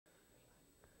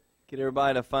Get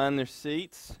everybody to find their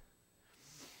seats.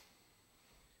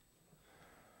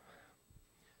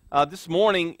 This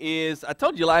morning I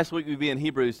told you last week we'd be in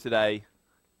Hebrews today.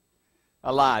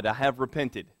 I lied. I have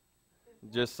repented,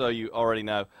 just so you already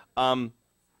know.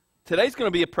 Today's going to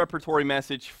be a preparatory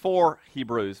message for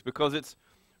Hebrews because it's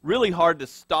really hard to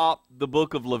stop the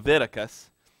book of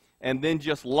Leviticus and then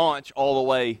just launch all the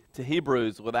way to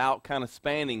Hebrews without kind of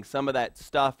spanning some of that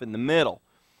stuff in the middle.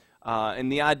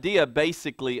 And the idea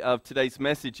basically of today's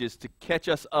message is to catch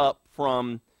us up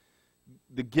from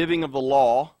the giving of the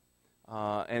law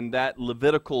and that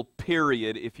Levitical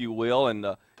period, if you will, and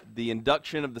the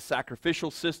induction of the sacrificial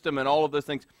system and all of those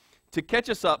things, to catch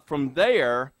us up from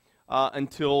there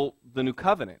until the new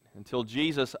covenant, until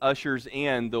Jesus ushers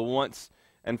in the once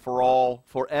and for all,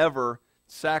 forever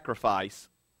sacrifice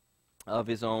of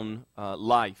his own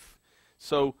life.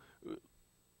 So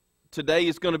today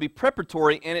is going to be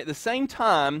preparatory, and at the same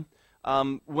time,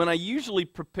 when I usually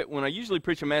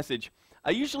preach a message, I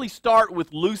usually start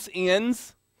with loose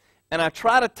ends, and I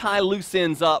try to tie loose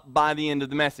ends up by the end of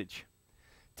the message.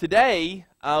 Today,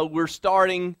 we're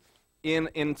starting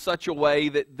in such a way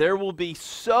that there will be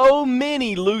so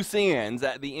many loose ends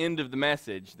at the end of the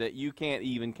message that you can't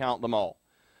even count them all.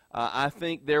 I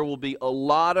think there will be a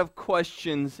lot of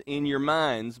questions in your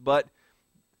minds, but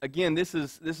again, this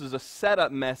is a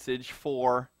setup message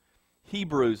for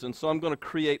Hebrews, and so I'm going to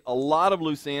create a lot of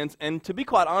loose ends. And to be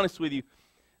quite honest with you,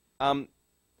 I'm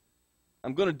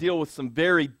going to deal with some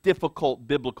very difficult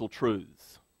biblical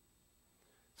truths.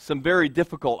 Some very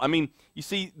difficult. I mean, you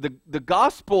see, the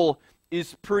gospel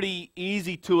is pretty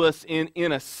easy to us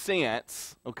in a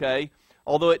sense, okay?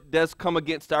 Although it does come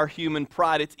against our human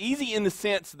pride. It's easy in the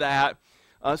sense that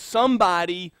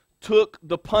somebody took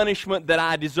the punishment that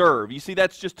I deserve. You see,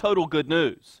 that's just total good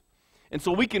news. And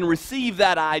so we can receive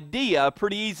that idea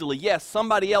pretty easily. Yes,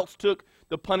 somebody else took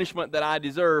the punishment that I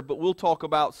deserve, but we'll talk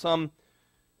about some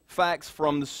facts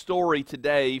from the story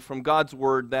today, from God's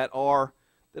Word, that are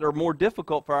more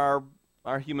difficult for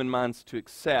our human minds to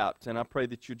accept. And I pray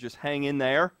that you just hang in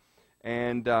there,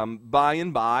 and by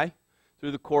and by,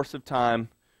 through the course of time,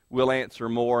 we'll answer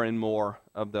more and more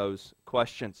of those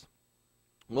questions.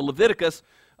 Well, Leviticus,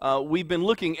 we've been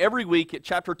looking every week at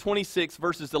chapter 26,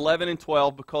 verses 11 and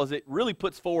 12, because it really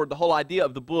puts forward the whole idea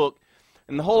of the book.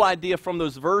 And the whole idea from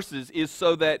those verses is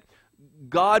so that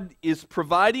God is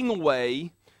providing a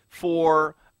way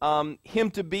for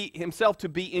himself to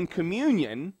be in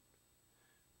communion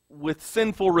with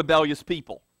sinful, rebellious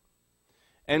people.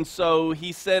 And so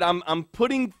he said, I'm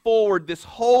putting forward this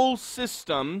whole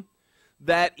system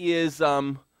that is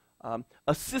a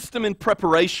system in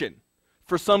preparation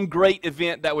for some great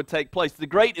event that would take place. The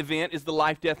great event is the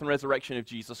life, death, and resurrection of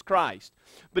Jesus Christ.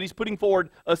 But he's putting forward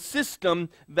a system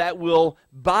that will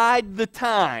bide the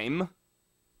time,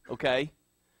 okay?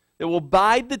 That will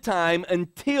bide the time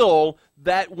until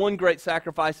that one great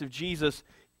sacrifice of Jesus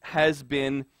has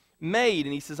been made.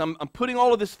 And he says, I'm putting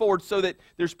all of this forward so that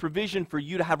there's provision for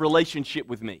you to have relationship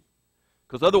with me.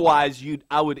 Because otherwise,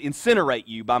 I would incinerate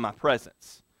you by my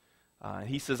presence.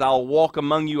 He says, I'll walk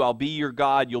among you, I'll be your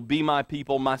God, you'll be my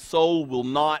people, my soul will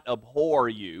not abhor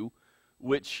you,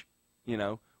 which,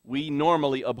 we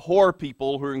normally abhor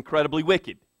people who are incredibly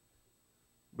wicked.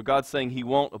 But God's saying he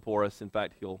won't abhor us. In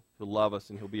fact, he'll love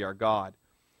us and he'll be our God.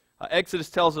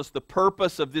 Exodus tells us the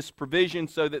purpose of this provision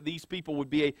so that these people would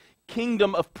be a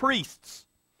kingdom of priests.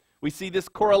 We see this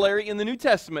corollary in the New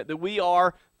Testament, that we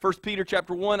are, 1 Peter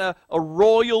chapter 1, a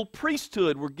royal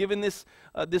priesthood. We're given this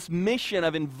mission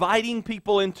of inviting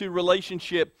people into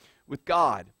relationship with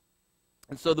God.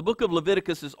 And so the book of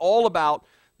Leviticus is all about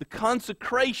the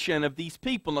consecration of these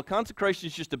people. Now, consecration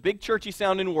is just a big churchy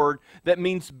sounding word that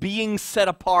means being set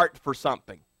apart for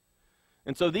something.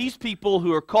 And so these people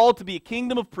who are called to be a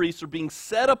kingdom of priests are being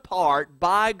set apart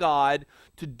by God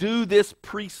to do this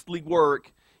priestly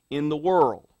work in the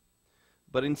world.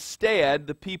 But instead,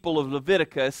 the people of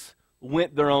Leviticus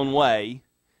went their own way.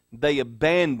 They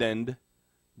abandoned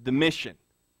the mission.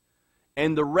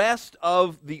 And the rest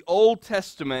of the Old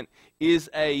Testament is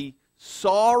a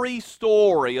sorry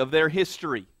story of their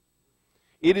history.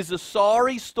 It is a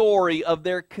sorry story of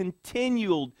their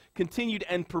continued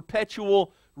and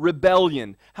perpetual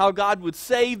rebellion. How God would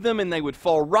save them and they would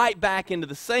fall right back into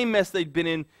the same mess they'd been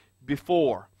in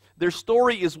before. Their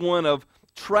story is one of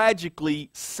tragically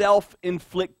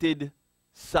self-inflicted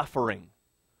suffering.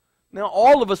 Now,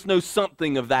 all of us know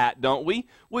something of that, don't we?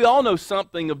 We all know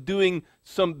something of doing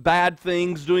some bad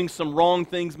things, doing some wrong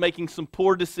things, making some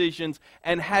poor decisions,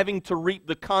 and having to reap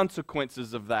the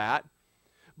consequences of that.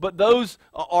 but those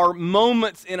are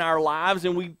moments in our lives,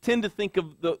 and we tend to think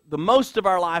of the most of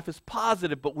our life as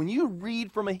positive. But when you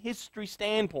read from a history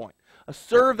standpoint, a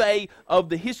survey of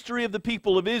the history of the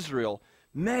people of Israel,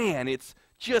 man, it's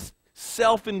just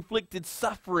self-inflicted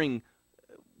suffering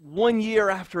one year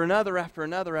after another, after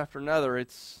another, after another.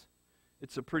 It's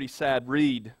a pretty sad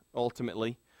read,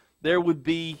 ultimately. There would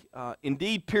be,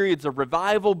 indeed, periods of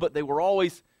revival, but they were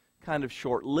always kind of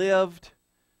short-lived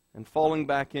and falling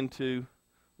back into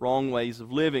wrong ways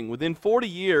of living. Within 40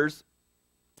 years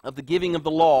of the giving of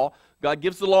the law, God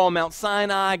gives the law on Mount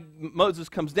Sinai. Moses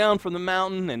comes down from the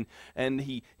mountain, and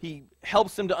he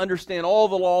helps them to understand all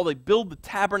the law. They build the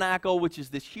tabernacle, which is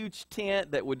this huge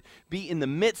tent that would be in the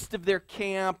midst of their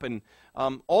camp, and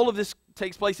all of this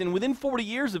takes place. And within 40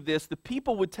 years of this, the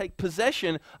people would take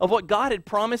possession of what God had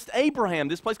promised Abraham,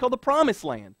 this place called the Promised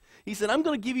Land. He said, I'm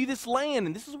going to give you this land,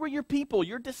 and this is where your people,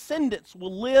 your descendants,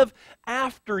 will live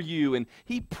after you. And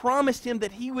he promised him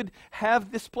that he would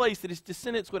have this place, that his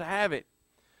descendants would have it.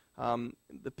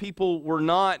 The people were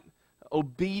not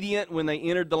obedient when they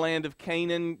entered the land of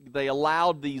Canaan. They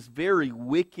allowed these very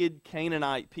wicked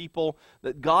Canaanite people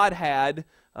that God had,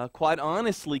 quite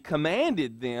honestly,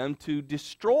 commanded them to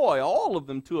destroy, all of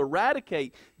them, to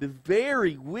eradicate the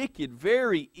very wicked,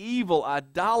 very evil,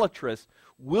 idolatrous,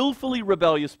 willfully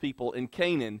rebellious people in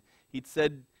Canaan. He'd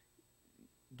said,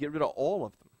 get rid of all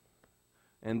of them.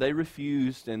 And they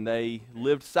refused, and they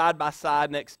lived side by side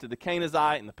next to the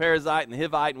Canaanite and the Perizzite and the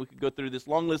Hivite, and we could go through this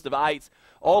long list of ites.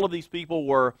 All of these people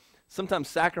were sometimes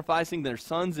sacrificing their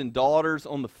sons and daughters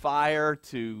on the fire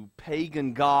to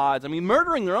pagan gods. I mean,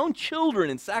 murdering their own children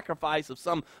in sacrifice of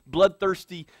some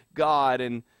bloodthirsty god.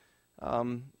 And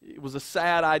it was a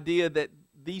sad idea that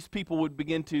these people would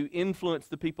begin to influence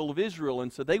the people of Israel,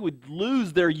 and so they would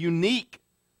lose their unique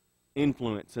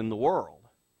influence in the world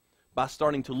by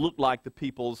starting to look like the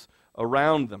peoples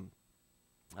around them.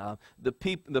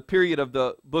 The period of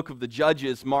the book of the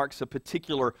Judges marks a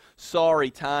particular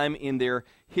sorry time in their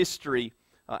history.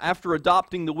 After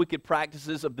adopting the wicked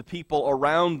practices of the people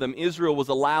around them, Israel was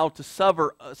allowed to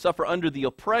suffer under the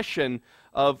oppression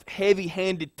of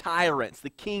heavy-handed tyrants, the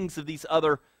kings of these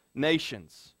other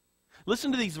nations.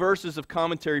 Listen to these verses of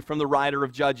commentary from the writer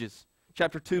of Judges.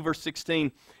 Chapter 2, verse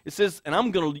 16. It says, and I'm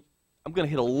going to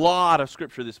hit a lot of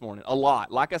scripture this morning, a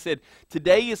lot. Like I said,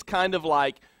 today is kind of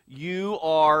like you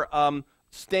are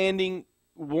standing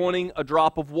wanting a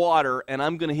drop of water, and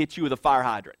I'm going to hit you with a fire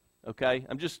hydrant, okay?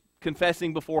 I'm just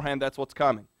confessing beforehand that's what's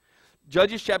coming.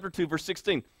 Judges chapter 2, verse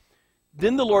 16.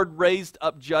 Then the Lord raised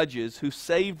up judges who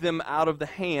saved them out of the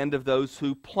hand of those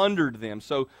who plundered them.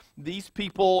 So these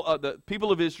people, the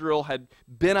people of Israel, had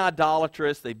been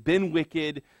idolatrous. They've been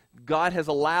wicked. God has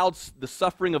allowed the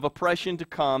suffering of oppression to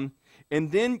come.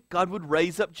 And then God would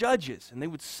raise up judges, and they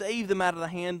would save them out of the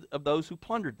hand of those who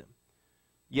plundered them.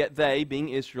 Yet they, being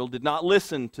Israel, did not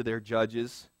listen to their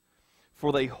judges,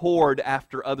 for they whored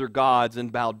after other gods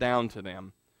and bowed down to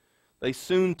them. They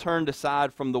soon turned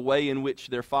aside from the way in which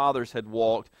their fathers had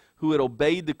walked, who had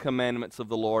obeyed the commandments of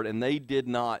the Lord, and they did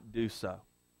not do so.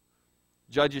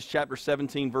 Judges chapter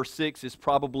 17, verse 6 is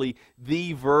probably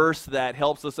the verse that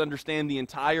helps us understand the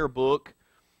entire book.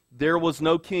 There was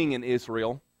no king in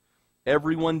Israel.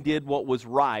 Everyone did what was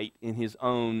right in his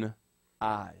own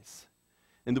eyes.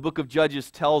 And the book of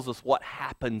Judges tells us what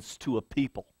happens to a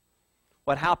people.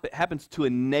 What happens to a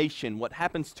nation, what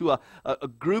happens to a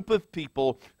group of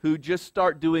people who just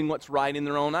start doing what's right in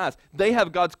their own eyes. They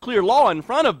have God's clear law in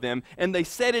front of them, and they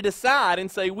set it aside and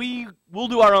say, we'll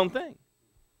do our own thing.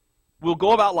 We'll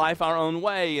go about life our own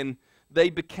way, and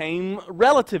they became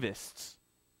relativists.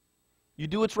 You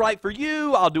do what's right for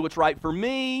you, I'll do what's right for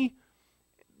me.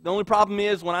 The only problem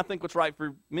is when I think what's right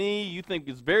for me, you think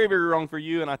is very, very wrong for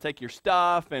you, and I take your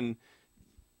stuff, and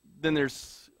then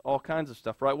there's all kinds of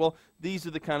stuff, right? Well, these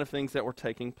are the kind of things that were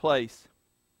taking place.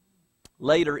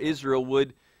 Later, Israel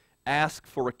would ask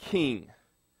for a king.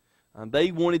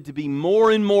 They wanted to be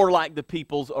more and more like the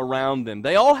peoples around them.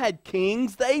 They all had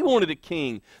kings. They wanted a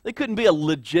king. They couldn't be a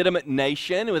legitimate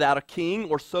nation without a king,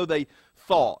 or so they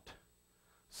thought.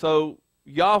 So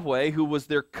Yahweh, who was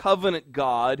their covenant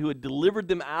God, who had delivered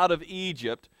them out of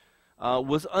Egypt,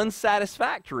 was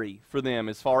unsatisfactory for them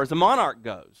as far as a monarch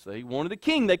goes. They wanted a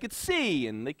king they could see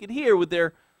and they could hear with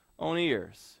their own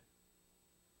ears.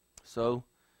 So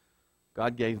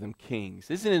God gave them kings.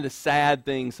 Isn't it a sad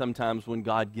thing sometimes when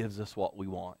God gives us what we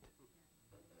want?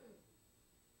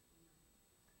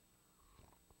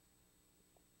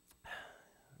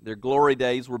 Their glory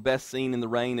days were best seen in the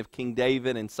reign of King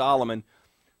David and Solomon,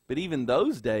 but even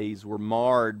those days were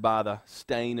marred by the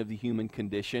stain of the human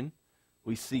condition.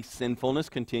 We see sinfulness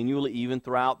continually, even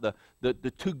throughout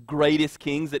the two greatest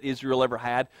kings that Israel ever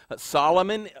had.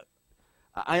 Solomon,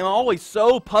 I am always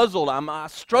so puzzled. I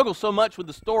struggle so much with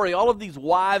the story. All of these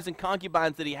wives and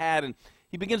concubines that he had, and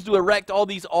he begins to erect all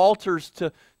these altars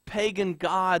to pagan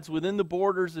gods within the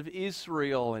borders of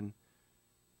Israel. And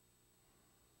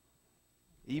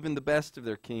even the best of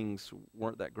their kings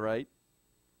weren't that great.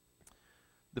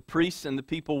 The priests and the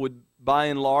people would, by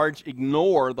and large,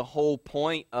 ignore the whole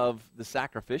point of the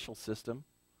sacrificial system,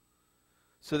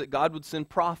 so that God would send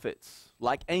prophets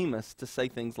like Amos to say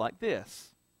things like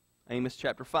this. Amos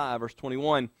chapter 5, verse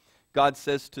 21, God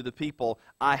says to the people,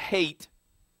 I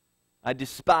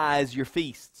despise your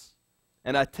feasts,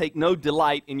 and I take no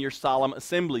delight in your solemn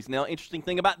assemblies. Now, interesting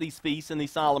thing about these feasts and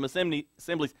these solemn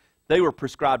assemblies, they were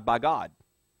prescribed by God.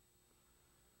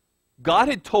 God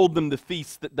had told them the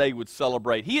feasts that they would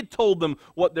celebrate. He had told them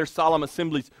what their solemn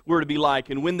assemblies were to be like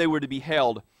and when they were to be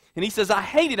held. And he says, I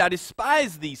hate it, I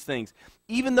despise these things.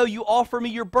 Even though you offer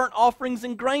me your burnt offerings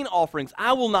and grain offerings,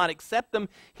 I will not accept them.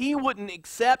 He wouldn't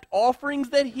accept offerings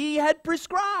that he had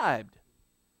prescribed.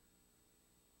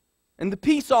 And the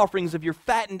peace offerings of your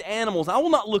fattened animals, I will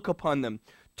not look upon them.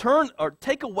 Turn or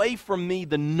take away from me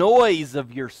the noise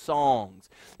of your songs.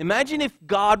 Imagine if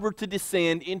God were to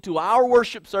descend into our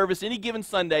worship service any given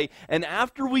Sunday, and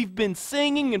after we've been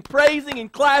singing and praising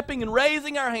and clapping and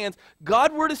raising our hands,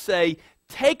 God were to say,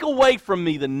 take away from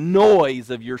me the noise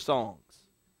of your songs.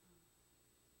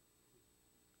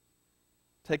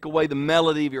 Take away the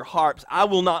melody of your harps. I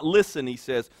will not listen, he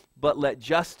says, but let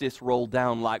justice roll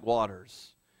down like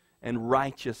waters and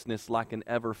righteousness like an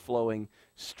ever-flowing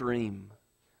stream.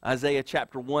 Isaiah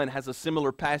chapter 1 has a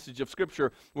similar passage of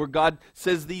Scripture where God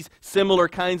says these similar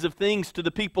kinds of things to the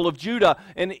people of Judah.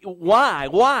 And why?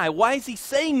 Why is he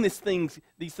saying these things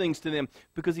to them?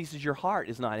 Because he says your heart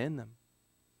is not in them.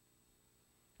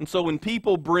 And so when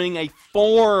people bring a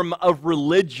form of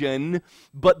religion,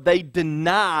 but they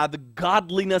deny the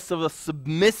godliness of a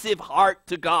submissive heart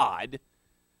to God,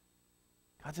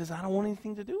 God says, I don't want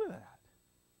anything to do with that.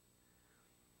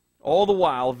 All the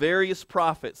while, various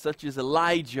prophets such as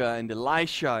Elijah and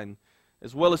Elisha, and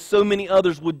as well as so many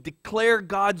others, would declare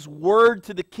God's word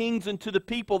to the kings and to the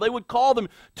people. They would call them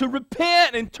to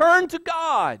repent and turn to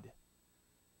God.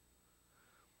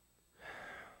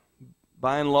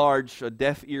 By and large, a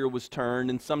deaf ear was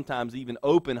turned, and sometimes even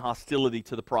open hostility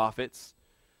to the prophets.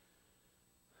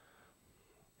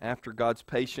 After God's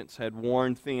patience had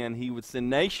worn thin, he would send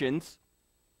nations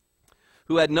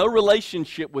who had no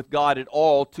relationship with God at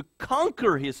all to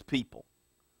conquer his people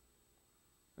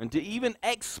and to even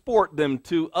export them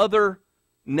to other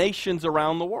nations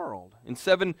around the world. In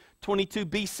 722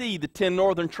 BC, the 10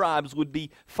 northern tribes would be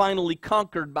finally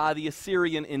conquered by the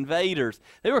Assyrian invaders.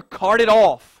 They were carted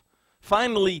off.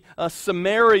 Finally,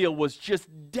 Samaria was just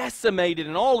decimated,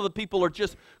 and all of the people are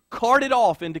just carted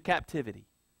off into captivity.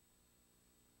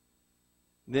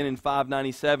 Then in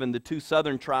 597, the two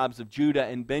southern tribes of Judah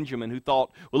and Benjamin, who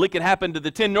thought, well, it could happen to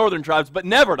the 10 northern tribes, but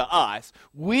never to us.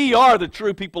 We are the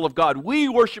true people of God. We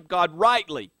worship God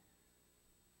rightly.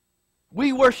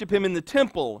 We worship him in the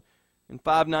temple. In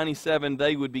 597,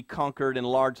 they would be conquered and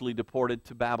largely deported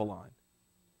to Babylon.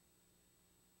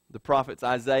 The prophets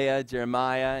Isaiah,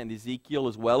 Jeremiah, and Ezekiel,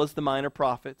 as well as the minor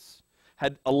prophets,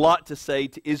 had a lot to say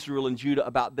to Israel and Judah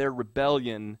about their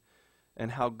rebellion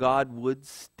and how God would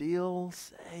still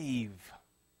save.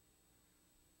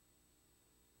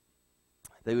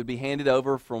 They would be handed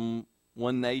over from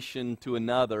one nation to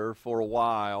another for a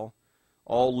while,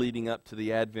 all leading up to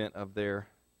the advent of their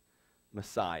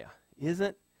Messiah.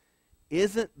 Isn't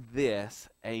this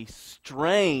a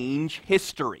strange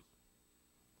history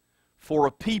for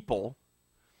a people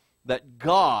that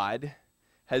God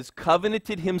has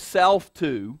covenanted himself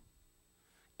to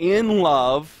in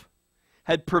love,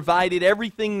 had provided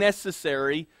everything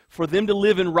necessary for them to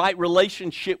live in right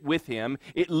relationship with him,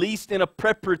 at least in a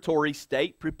preparatory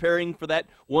state, preparing for that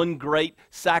one great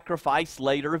sacrifice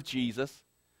later of Jesus?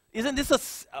 Isn't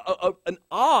this an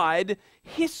odd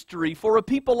history for a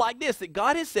people like this, that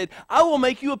God has said, I will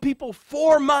make you a people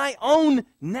for my own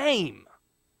name?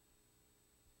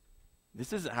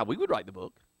 This isn't how we would write the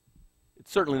book.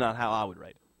 It's certainly not how I would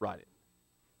write it.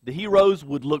 The heroes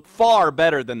would look far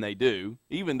better than they do.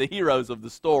 Even the heroes of the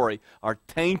story are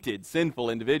tainted, sinful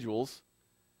individuals.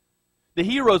 The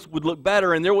heroes would look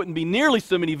better, and there wouldn't be nearly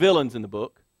so many villains in the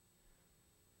book.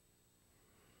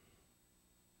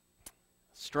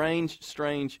 Strange,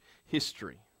 strange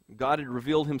history. God had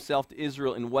revealed himself to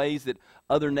Israel in ways that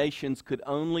other nations could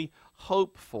only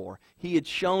hope for. He had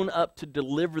shown up to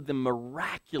deliver them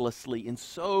miraculously in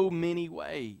so many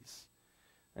ways.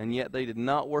 And yet they did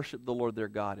not worship the Lord their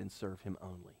God and serve Him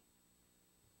only.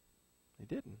 They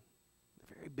didn't.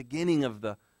 The very beginning of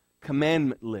the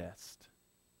commandment list.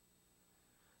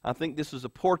 I think this is a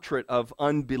portrait of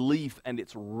unbelief and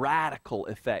its radical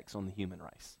effects on the human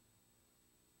race.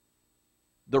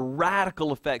 The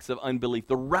radical effects of unbelief,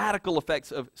 the radical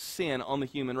effects of sin on the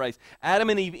human race. Adam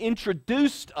and Eve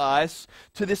introduced us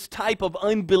to this type of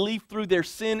unbelief through their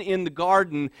sin in the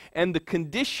garden, and the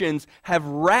conditions have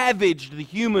ravaged the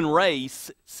human race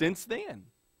since then.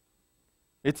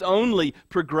 It's only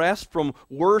progressed from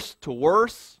worse to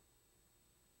worse.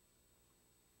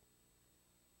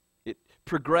 It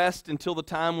progressed until the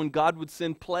time when God would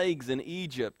send plagues in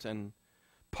Egypt and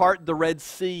part the Red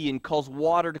Sea and cause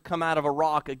water to come out of a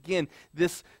rock. Again,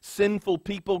 this sinful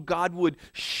people, God would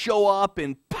show up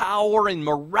in power and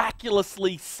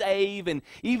miraculously save. And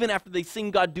even after they've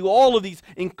seen God do all of these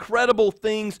incredible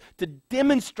things to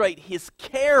demonstrate His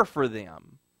care for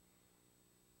them,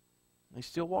 they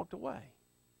still walked away.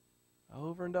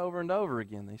 Over and over and over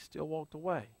again, they still walked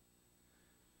away.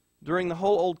 During the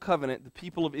whole Old Covenant, the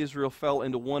people of Israel fell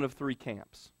into one of three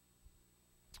camps.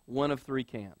 One of three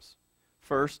camps.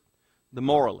 First, the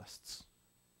moralists.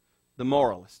 The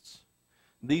moralists.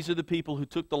 These are the people who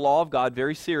took the law of God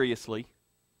very seriously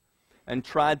and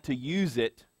tried to use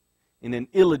it in an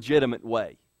illegitimate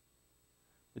way.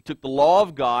 They took the law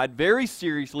of God very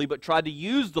seriously but tried to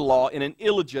use the law in an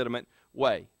illegitimate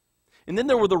way. And then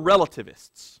there were the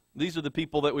relativists. These are the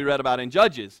people that we read about in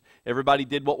Judges. Everybody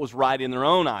did what was right in their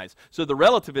own eyes. So the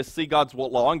relativists see God's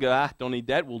law and go, don't need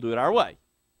that, we'll do it our way.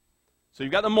 So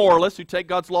you've got the moralists who take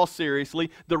God's law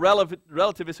seriously, the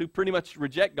relativists who pretty much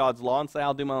reject God's law and say,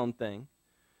 I'll do my own thing.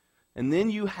 And then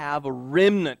you have a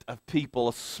remnant of people,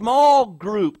 a small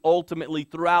group ultimately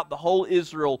throughout the whole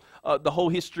Israel, the whole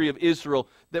history of Israel,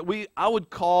 that I would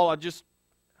call, I don't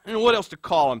know what else to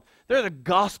call them. They're the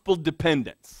gospel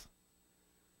dependents.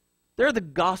 They're the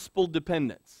gospel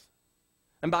dependents.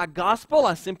 And by gospel,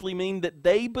 I simply mean that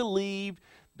they believed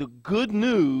the good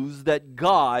news that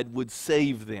God would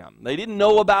save them. They didn't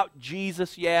know about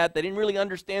Jesus yet. They didn't really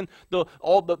understand the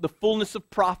fullness of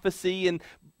prophecy,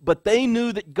 but they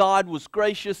knew that God was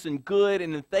gracious and good,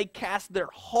 and if they cast their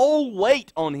whole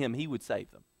weight on Him, He would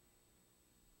save them.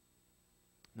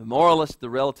 The moralists, the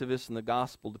relativists, and the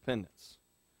gospel dependents.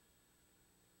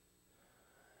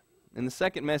 In the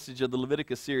second message of the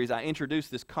Leviticus series, I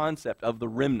introduced this concept of the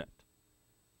remnant.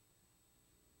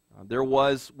 There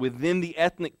was within the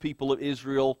ethnic people of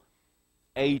Israel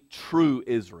a true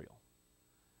Israel.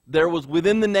 There was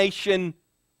within the nation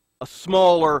a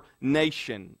smaller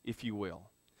nation, if you will.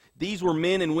 These were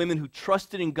men and women who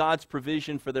trusted in God's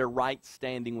provision for their right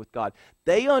standing with God.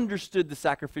 They understood the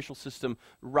sacrificial system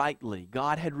rightly.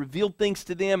 God had revealed things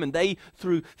to them, and they,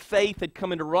 through faith, had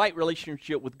come into right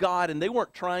relationship with God, and they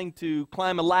weren't trying to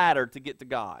climb a ladder to get to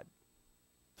God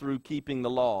through keeping the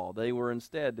law. They were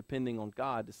instead depending on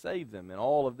God to save them in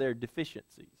all of their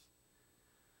deficiencies.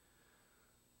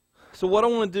 So what I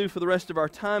want to do for the rest of our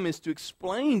time is to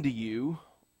explain to you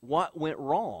what went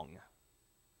wrong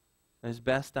as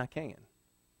best I can.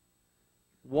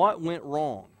 What went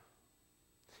wrong?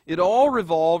 It all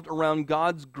revolved around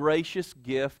God's gracious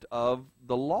gift of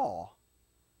the law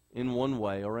in one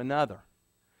way or another.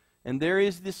 And there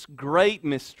is this great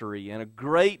mystery and a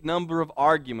great number of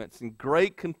arguments and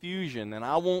great confusion, and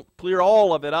I won't clear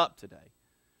all of it up today,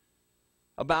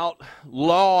 about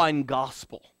law and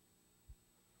gospel.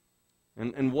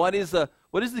 And what is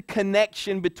the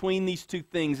connection between these two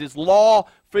things? Is law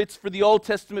fits for the Old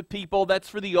Testament people? That's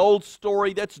for the old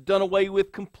story. That's done away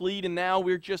with, complete, and now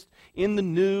we're just in the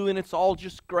new, and it's all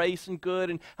just grace and good.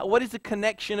 And what is the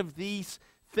connection of these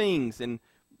things? And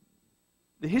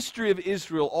the history of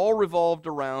Israel all revolved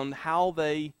around how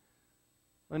they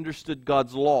understood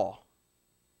God's law.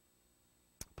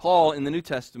 Paul in the New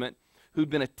Testament, who'd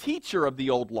been a teacher of the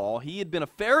old law, he had been a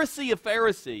Pharisee of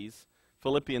Pharisees,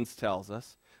 Philippians tells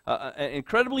us, an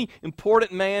incredibly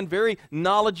important man, very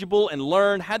knowledgeable and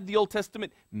learned, had the Old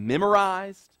Testament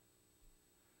memorized.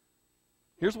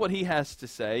 Here's what he has to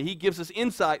say. He gives us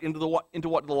insight into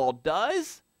what the law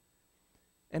does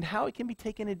and how it can be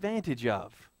taken advantage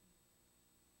of.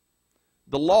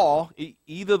 The law,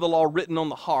 either the law written on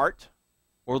the heart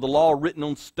or the law written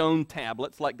on stone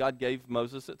tablets like God gave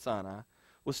Moses at Sinai,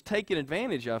 was taken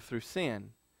advantage of through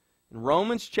sin. In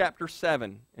Romans chapter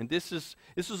 7, and this is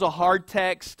a hard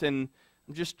text, and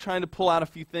I'm just trying to pull out a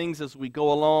few things as we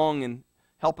go along and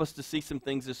help us to see some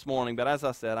things this morning, but as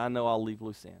I said, I know I'll leave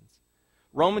loose ends.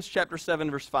 Romans chapter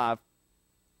 7, verse 5,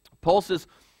 Paul says,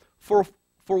 For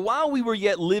while we were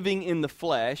yet living in the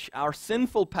flesh, our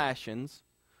sinful passions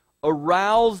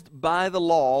aroused by the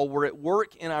law, were at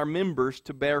work in our members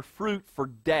to bear fruit for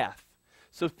death.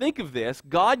 So think of this.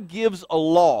 God gives a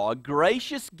law, a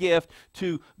gracious gift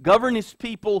to govern His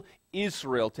people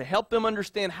Israel, to help them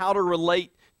understand how to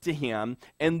relate to Him.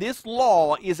 And this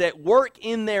law is at work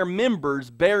in their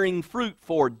members, bearing fruit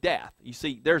for death. You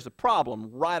see, there's a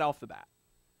problem right off the bat.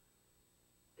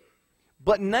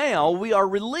 But now we are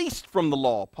released from the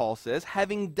law, Paul says,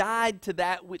 having died to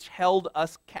that which held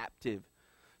us captive,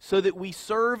 so that we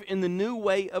serve in the new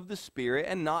way of the Spirit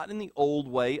and not in the old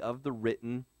way of the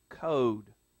written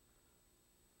code.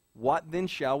 What then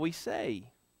shall we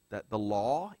say? That the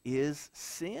law is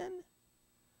sin?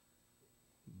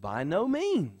 By no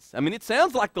means. I mean, it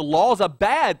sounds like the law's a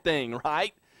bad thing,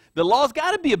 right? The law's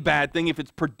got to be a bad thing if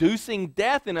it's producing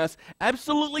death in us.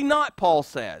 Absolutely not, Paul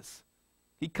says.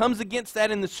 He comes against that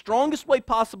in the strongest way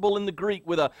possible in the Greek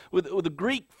with a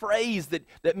Greek phrase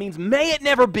that means, may it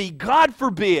never be, God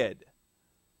forbid.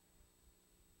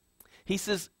 He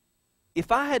says, if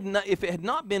it had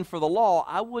not been for the law,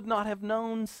 I would not have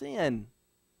known sin.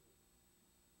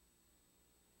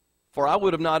 For I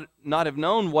would have not have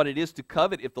known what it is to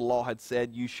covet if the law had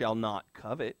said, you shall not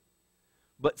covet.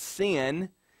 But sin,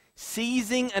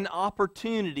 seizing an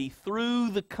opportunity through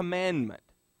the commandment,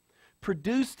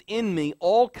 produced in me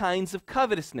all kinds of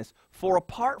covetousness. For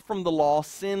apart from the law,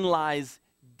 sin lies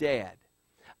dead.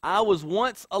 I was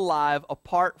once alive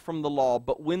apart from the law,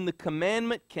 but when the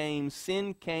commandment came,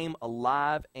 sin came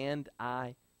alive and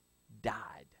I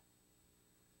died.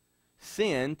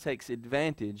 Sin takes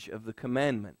advantage of the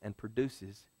commandment and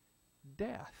produces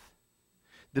death.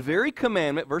 The very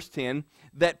commandment, verse 10,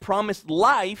 that promised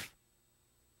life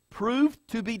proved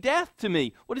to be death to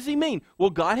me. What does he mean? Well,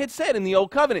 God had said in the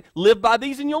Old Covenant, live by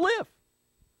these and you'll live.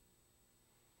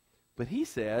 But he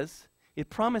says, it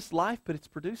promised life, but it's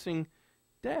producing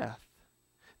death.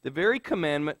 The very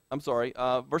commandment,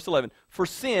 verse 11, for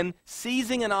sin,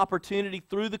 seizing an opportunity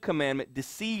through the commandment,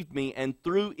 deceived me, and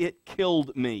through it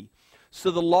killed me.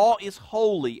 So the law is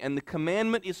holy, and the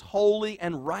commandment is holy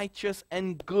and righteous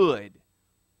and good.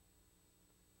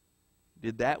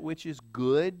 Did that which is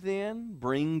good then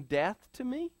bring death to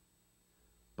me?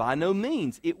 By no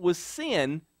means. It was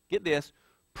sin, get this,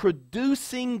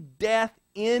 producing death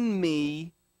in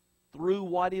me through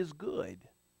what is good,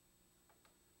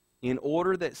 in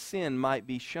order that sin might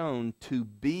be shown to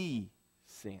be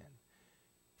sin.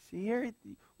 See here,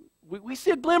 we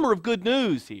see a glimmer of good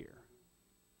news here.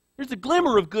 There's a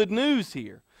glimmer of good news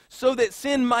here. So that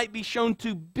sin might be shown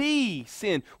to be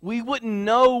sin. We wouldn't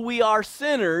know we are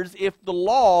sinners if the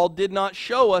law did not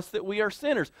show us that we are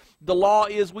sinners. The law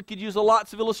is, we could use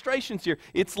lots of illustrations here.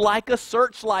 It's like a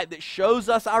searchlight that shows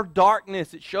us our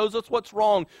darkness. It shows us what's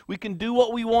wrong. We can do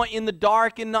what we want in the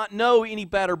dark and not know any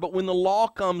better. But when the law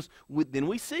comes, then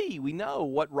we see, we know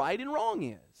what right and wrong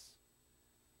is.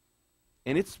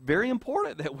 And it's very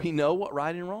important that we know what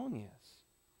right and wrong is.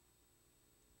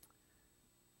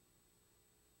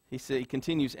 He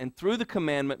continues, and through the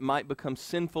commandment might become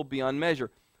sinful beyond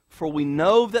measure. For we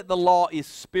know that the law is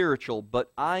spiritual, but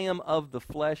I am of the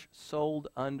flesh, sold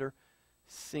under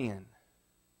sin.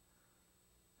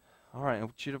 All right, I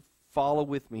want you to follow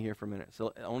with me here for a minute.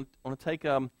 So I want to take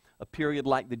a period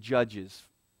like the Judges,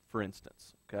 for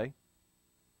instance, okay?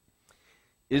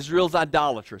 Israel's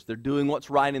idolatrous. They're doing what's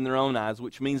right in their own eyes,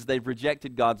 which means they've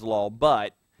rejected God's law.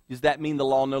 But does that mean the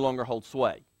law no longer holds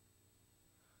sway?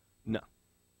 No.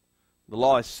 The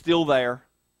law is still there,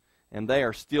 and they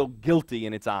are still guilty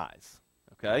in its eyes.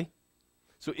 Okay?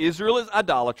 So Israel is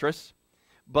idolatrous,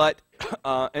 but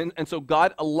and so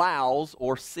God allows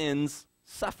or sends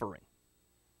suffering.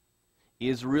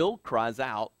 Israel cries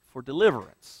out for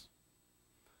deliverance.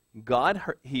 God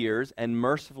hears and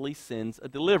mercifully sends a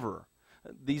deliverer.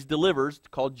 These deliverers,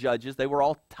 called judges, they were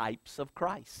all types of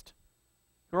Christ.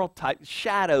 They were all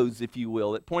shadows, if you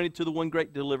will, that pointed to the one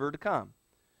great deliverer to come.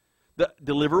 The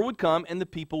deliverer would come and the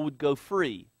people would go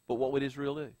free. But what would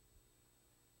Israel do?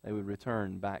 They would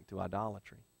return back to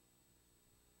idolatry.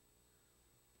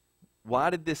 Why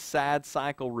did this sad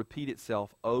cycle repeat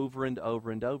itself over and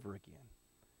over and over again?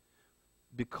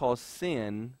 Because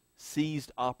sin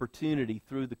seized opportunity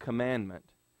through the commandment,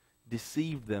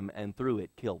 deceived them, and through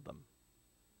it killed them.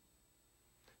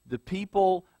 The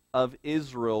people of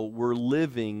Israel were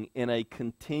living in a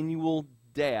continual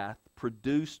death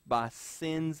produced by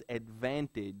sin's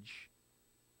advantage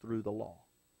through the law.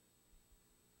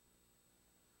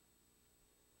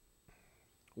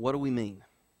 What do we mean?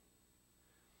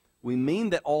 We mean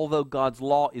that although God's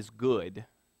law is good,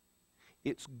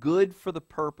 it's good for the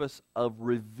purpose of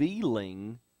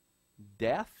revealing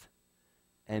death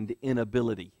and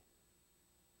inability.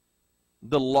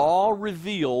 The law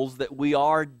reveals that we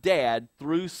are dead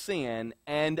through sin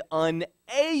and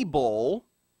unable,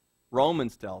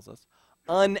 Romans tells us,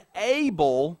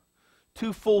 unable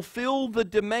to fulfill the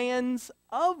demands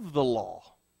of the law.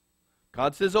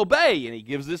 God says obey, and He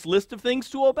gives this list of things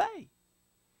to obey.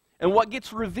 And what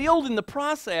gets revealed in the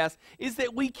process is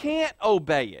that we can't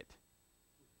obey it.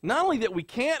 Not only that we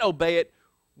can't obey it,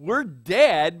 we're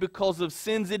dead because of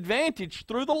sin's advantage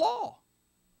through the law.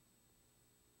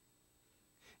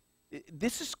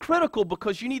 This is critical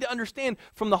because you need to understand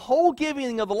from the whole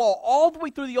giving of the law all the way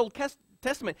through the Old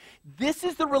Testament, this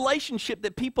is the relationship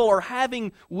that people are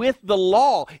having with the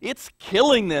law. It's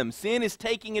killing them. Sin is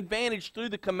taking advantage through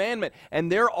the commandment, and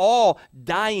they're all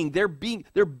dying. They're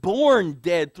born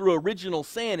dead through original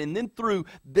sin, and then through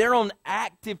their own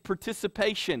active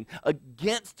participation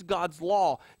against God's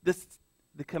law,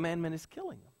 the commandment is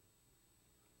killing them.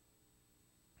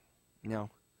 Now,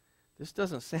 this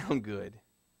doesn't sound good,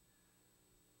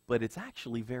 but it's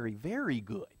actually very, very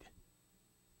good.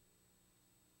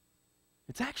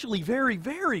 It's actually very,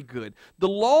 very good. The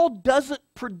law doesn't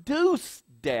produce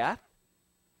death.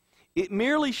 It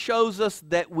merely shows us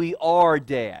that we are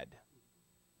dead.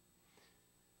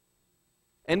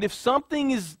 And if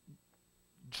something is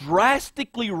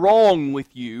drastically wrong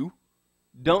with you,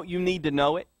 don't you need to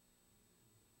know it?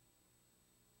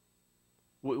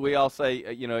 We all say,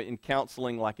 in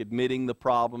counseling, like admitting the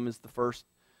problem is the first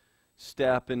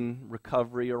step in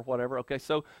recovery or whatever. Okay,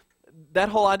 so that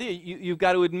whole idea, you've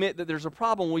got to admit that there's a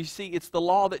problem. We see it's the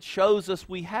law that shows us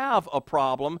we have a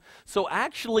problem. So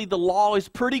actually the law is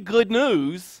pretty good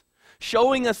news,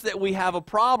 showing us that we have a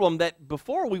problem that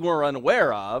before we were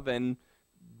unaware of and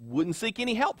wouldn't seek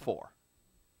any help for.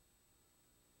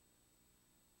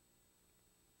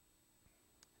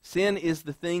 Sin is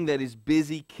the thing that is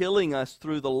busy killing us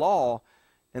through the law,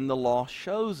 and the law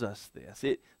shows us this.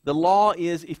 The law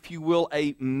is, if you will,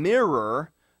 a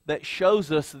mirror that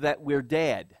shows us that we're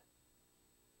dead.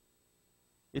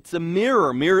 It's a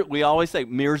mirror. We always say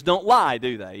mirrors don't lie,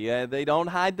 do they? Yeah, they don't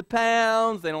hide the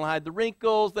pounds. They don't hide the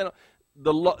wrinkles.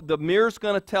 The mirror's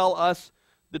going to tell us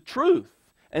the truth.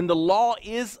 And the law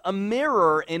is a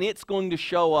mirror, and it's going to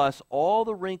show us all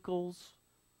the wrinkles.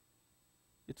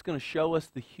 It's going to show us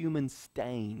the human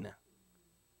stain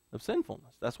of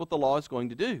sinfulness. That's what the law is going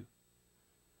to do.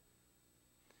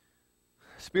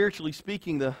 Spiritually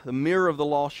speaking, the mirror of the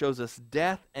law shows us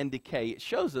death and decay. It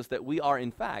shows us that we are,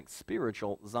 in fact,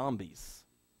 spiritual zombies.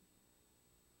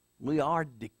 We are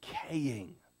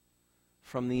decaying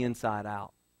from the inside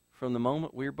out, from the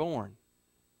moment we're born.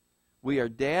 We are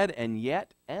dead and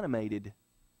yet animated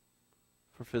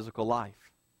for physical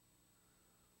life.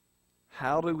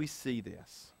 How do we see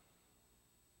this?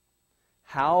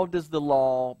 How does the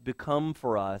law become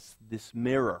for us this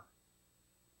mirror?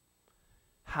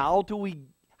 How do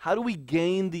we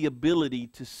gain the ability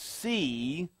to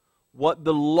see what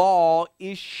the law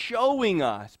is showing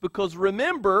us? Because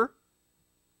remember,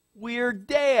 we're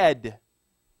dead.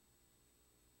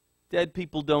 Dead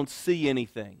people don't see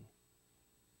anything.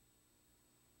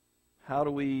 How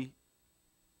do we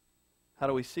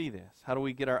see this? How do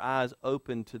we get our eyes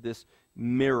open to this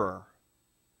mirror?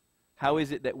 How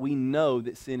is it that we know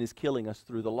that sin is killing us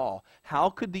through the law? How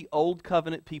could the old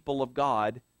covenant people of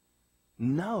God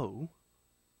know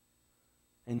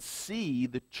and see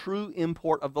the true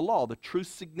import of the law, the true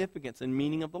significance and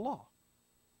meaning of the law?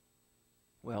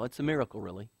 Well, it's a miracle,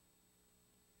 really.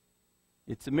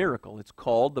 It's a miracle. It's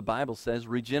called, the Bible says,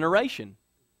 regeneration.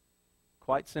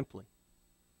 Quite simply.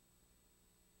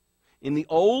 In the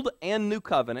Old and New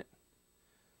Covenant,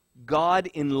 God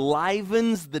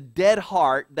enlivens the dead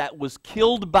heart that was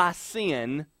killed by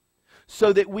sin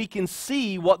so that we can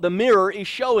see what the mirror is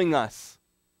showing us.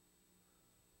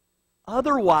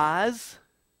 Otherwise,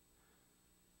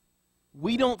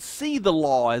 we don't see the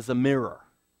law as a mirror.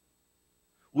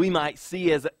 We might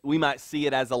see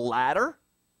it as a ladder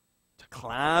to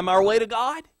climb our way to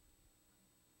God.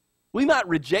 We might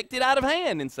reject it out of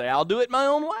hand and say, I'll do it my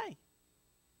own way.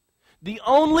 The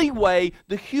only way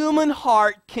the human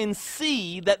heart can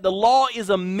see that the law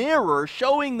is a mirror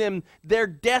showing them their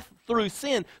death through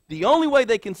sin, the only way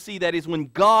they can see that is when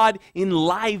God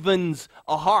enlivens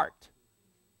a heart.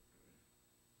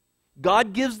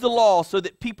 God gives the law so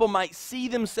that people might see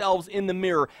themselves in the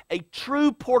mirror, a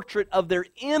true portrait of their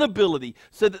inability,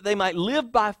 so that they might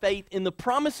live by faith in the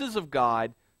promises of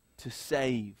God to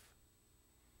save.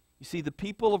 You see, the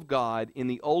people of God in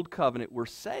the Old Covenant were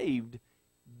saved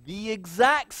the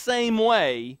exact same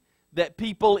way that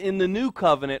people in the New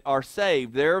Covenant are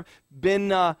saved. There have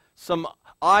been some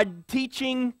odd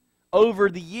teaching over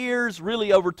the years,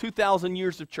 really over 2,000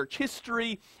 years of church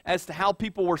history, as to how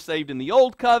people were saved in the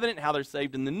Old Covenant, how they're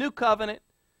saved in the New Covenant.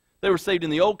 They were saved in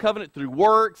the Old Covenant through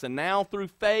works and now through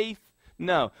faith.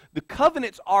 No, the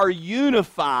covenants are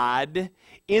unified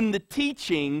in the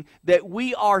teaching that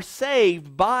we are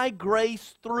saved by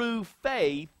grace through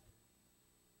faith,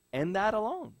 and that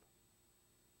alone.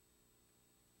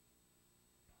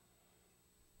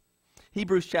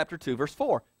 Hebrews chapter 2, verse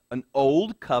 4. An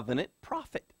old covenant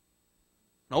prophet.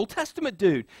 An Old Testament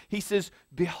dude. He says,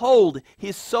 behold,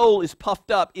 his soul is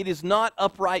puffed up. It is not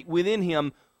upright within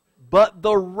him, but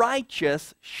the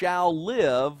righteous shall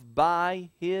live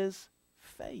by his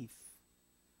faith.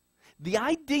 The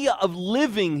idea of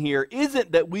living here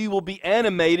isn't that we will be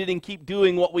animated and keep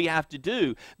doing what we have to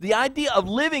do. The idea of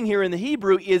living here in the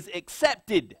Hebrew is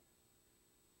accepted.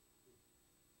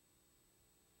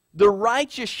 The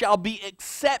righteous shall be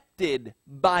accepted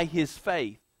by his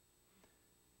faith.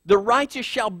 The righteous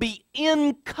shall be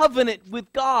in covenant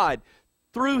with God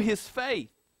through his faith.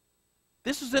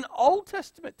 This is an Old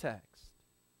Testament text,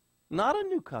 not a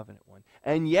New Covenant one.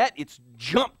 And yet it's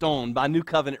jumped on by New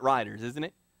Covenant writers, isn't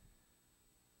it?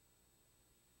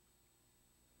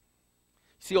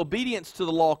 See, obedience to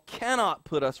the law cannot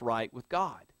put us right with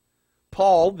God.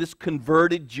 Paul, this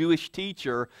converted Jewish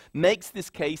teacher, makes this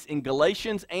case in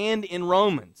Galatians and in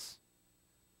Romans,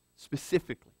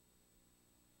 specifically.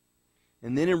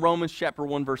 And then in Romans chapter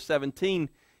 1, verse 17,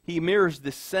 he mirrors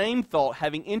the same thought,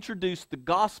 having introduced the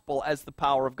gospel as the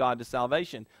power of God to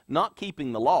salvation, not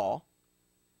keeping the law,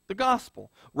 the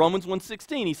gospel. Romans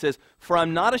 1:16, he says, for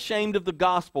I'm not ashamed of the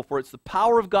gospel, for it's the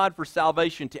power of God for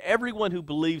salvation to everyone who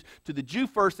believes, to the Jew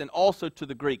first and also to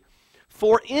the Greek.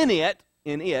 For in it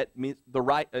means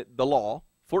the law,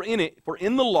 for in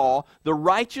the law, the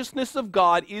righteousness of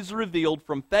God is revealed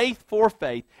from faith for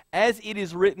faith, as it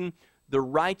is written, the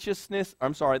righteous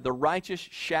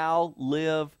shall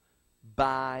live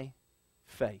by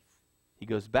faith. He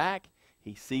goes back,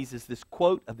 he seizes this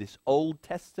quote of this Old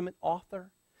Testament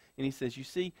author, and he says, you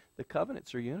see, the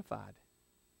covenants are unified.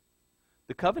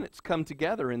 The covenants come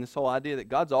together in this whole idea that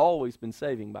God's always been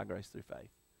saving by grace through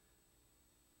faith.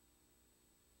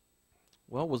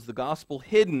 Well, was the gospel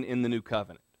hidden in the New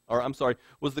Covenant? Or,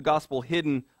 was the gospel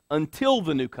hidden until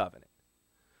the New Covenant?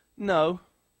 No.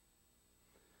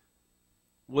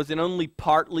 Was it only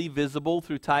partly visible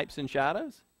through types and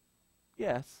shadows?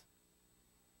 Yes.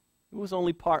 It was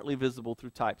only partly visible through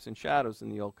types and shadows in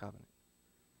the Old Covenant.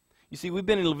 You see, we've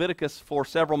been in Leviticus for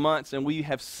several months, and we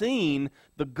have seen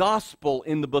the gospel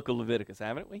in the book of Leviticus,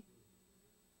 haven't we?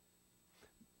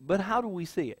 But how do we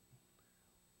see it?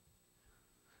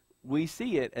 We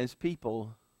see it as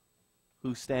people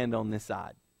who stand on this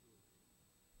side.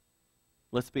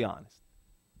 Let's be honest.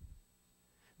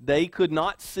 They could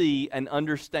not see and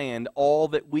understand all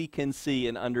that we can see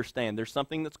and understand. There's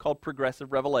something that's called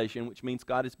progressive revelation, which means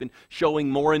God has been showing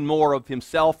more and more of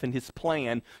himself and his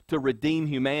plan to redeem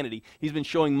humanity. He's been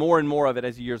showing more and more of it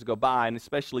as the years go by, and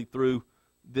especially through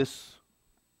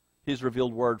his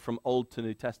revealed word from Old to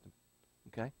New Testament.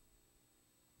 Okay?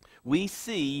 We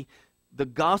see the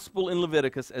gospel in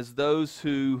Leviticus as those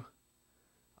who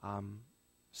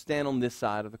stand on this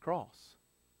side of the cross.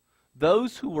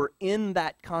 Those who were in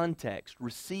that context,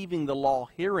 receiving the law,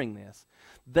 hearing this,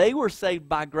 they were saved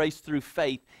by grace through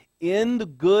faith in the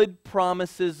good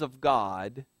promises of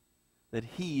God that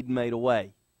He'd made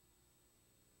away.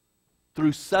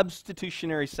 Through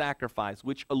substitutionary sacrifice,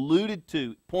 which alluded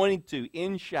to, pointed to,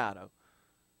 in shadow,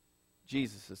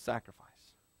 Jesus' sacrifice.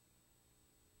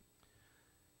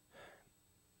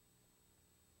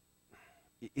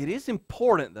 It is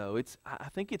important, though. I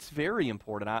think it's very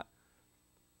important.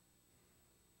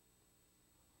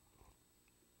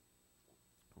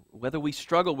 Whether we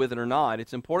struggle with it or not,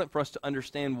 it's important for us to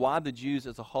understand why the Jews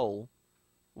as a whole,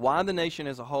 why the nation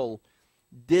as a whole,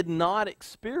 did not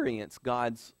experience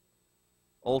God's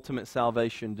ultimate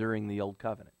salvation during the Old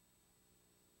Covenant.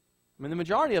 I mean, the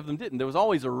majority of them didn't. There was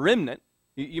always a remnant.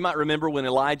 You might remember when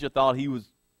Elijah thought he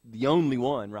was the only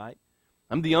one, right?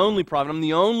 I'm the only prophet. I'm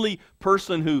the only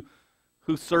person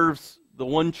who serves the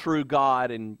one true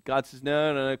God. And God says,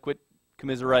 no, quit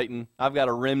commiserating. I've got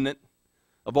a remnant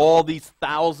of all these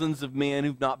thousands of men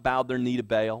who've not bowed their knee to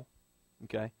Baal.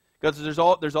 Okay? Because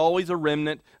there's always a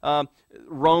remnant.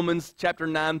 Romans chapter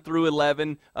 9 through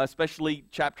 11, especially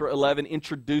chapter 11,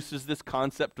 introduces this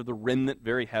concept of the remnant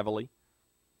very heavily.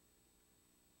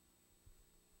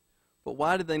 But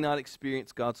why did they not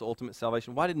experience God's ultimate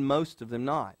salvation? Why did most of them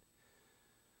not?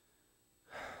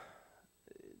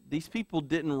 These people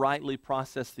didn't rightly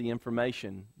process the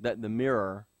information that the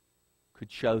mirror could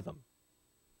show them.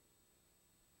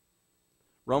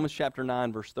 Romans chapter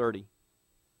 9, verse 30.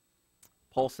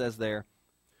 Paul says there,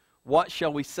 "What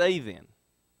shall we say then?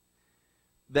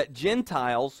 That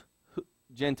Gentiles,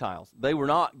 they were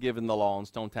not given the law on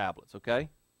stone tablets, okay?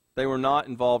 They were not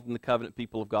involved in the covenant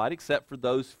people of God, except for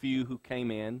those few who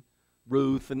came in,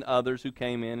 Ruth and others who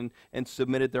came in and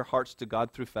submitted their hearts to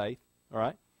God through faith, all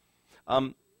right?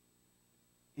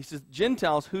 He says,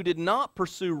 Gentiles who did not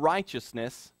pursue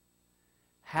righteousness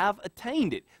have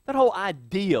attained it. That whole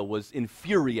idea was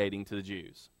infuriating to the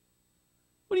Jews.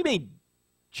 What do you mean,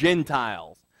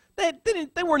 Gentiles?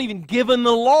 They weren't even given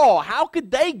the law. How could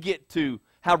they get to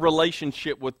have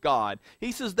relationship with God?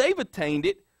 He says they've attained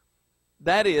it.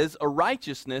 That is a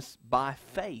righteousness by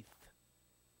faith.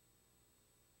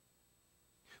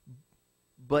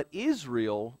 But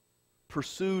Israel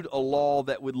pursued a law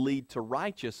that would lead to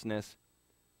righteousness,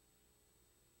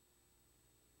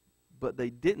 but they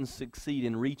didn't succeed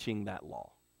in reaching that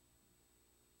law.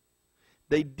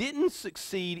 They didn't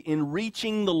succeed in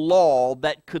reaching the law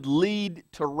that could lead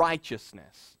to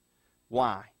righteousness.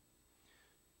 Why?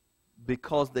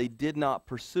 Because they did not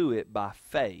pursue it by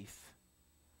faith,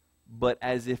 but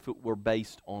as if it were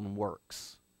based on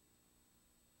works.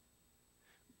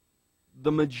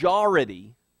 The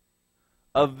majority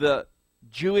of the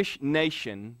Jewish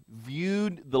nation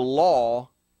viewed the law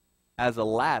as a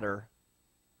ladder,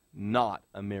 not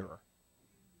a mirror.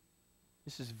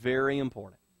 This is very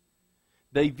important.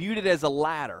 They viewed it as a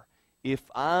ladder. If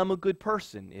I'm a good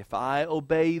person, if I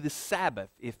obey the Sabbath,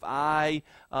 if I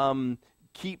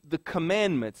keep the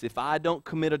commandments, if I don't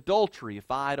commit adultery, if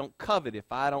I don't covet,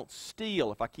 if I don't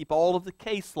steal, if I keep all of the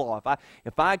case law,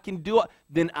 if I can do it,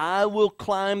 then I will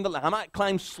climb the ladder. I might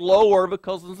climb slower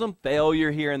because of some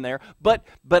failure here and there, but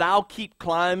I'll keep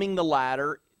climbing the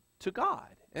ladder to God.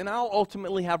 And I'll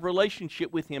ultimately have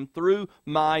relationship with Him through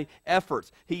my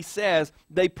efforts. He says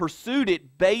they pursued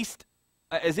it based,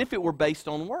 as if it were based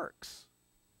on works.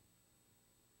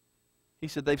 He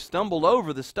said they've stumbled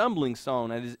over the stumbling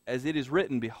stone, as it is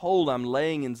written, Behold, I'm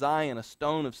laying in Zion a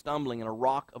stone of stumbling and a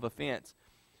rock of offense,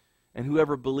 and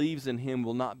whoever believes in Him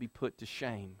will not be put to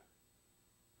shame.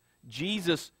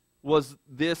 Jesus was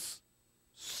this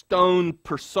stone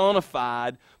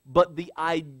personified, but the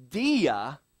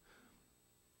idea,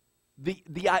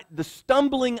 the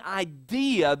stumbling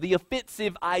idea, the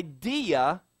offensive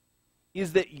idea,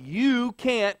 is that you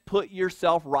can't put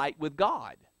yourself right with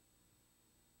God.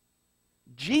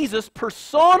 Jesus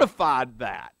personified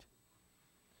that.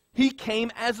 He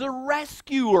came as a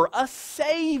rescuer, a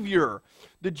savior.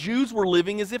 The Jews were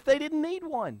living as if they didn't need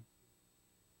one.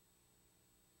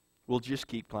 We'll just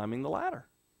keep climbing the ladder.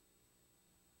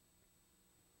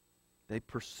 They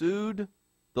pursued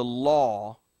the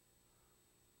law,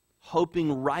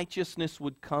 hoping righteousness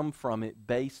would come from it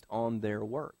based on their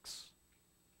works.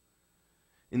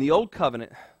 In the Old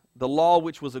Covenant, the law,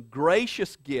 which was a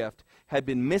gracious gift, had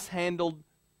been mishandled,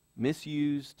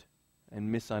 misused,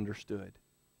 and misunderstood.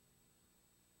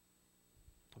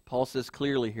 Paul says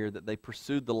clearly here that they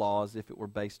pursued the law as if it were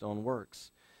based on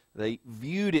works. They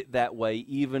viewed it that way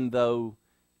even though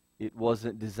it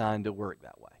wasn't designed to work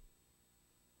that way.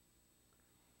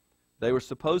 They were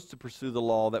supposed to pursue the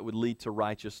law that would lead to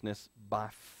righteousness by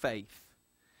faith.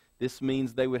 This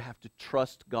means they would have to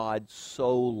trust God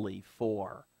solely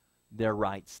for their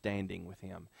right standing with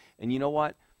Him. And you know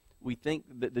what? We think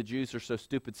that the Jews are so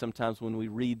stupid sometimes when we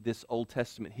read this Old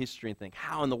Testament history and think,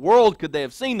 how in the world could they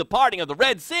have seen the parting of the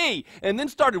Red Sea and then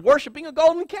started worshiping a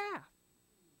golden calf?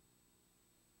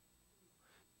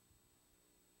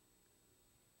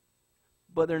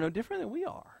 But they're no different than we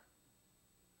are.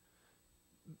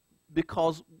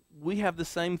 Because we have the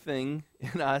same thing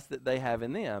in us that they have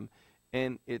in them,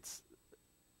 and it's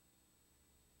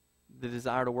the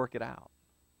desire to work it out.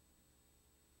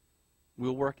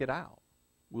 We'll work it out.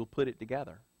 We'll put it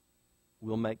together.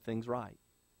 We'll make things right.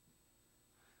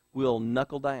 We'll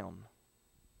knuckle down,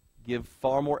 give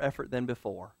far more effort than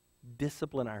before,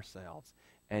 discipline ourselves,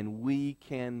 and we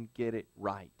can get it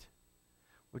right.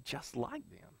 We're just like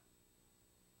them.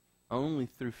 Only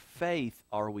through faith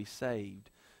are we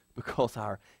saved, because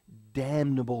our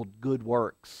damnable good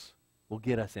works will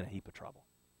get us in a heap of trouble.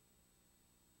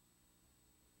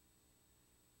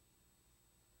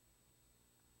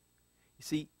 You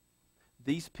see,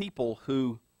 these people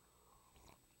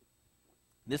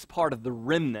this part of the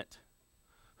remnant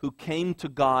who came to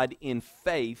God in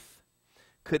faith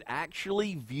could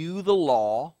actually view the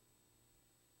law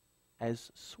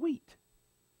as sweet.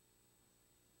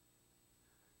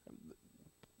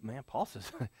 Man, Paul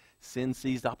says, sin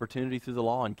seized opportunity through the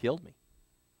law and killed me.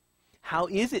 How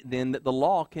is it then that the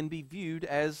law can be viewed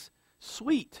as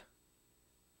sweet?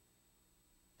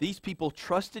 These people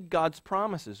trusted God's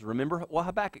promises. Remember what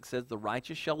Habakkuk says, the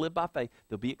righteous shall live by faith.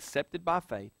 They'll be accepted by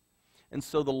faith. And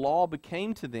so the law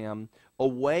became to them a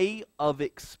way of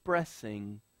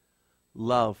expressing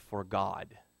love for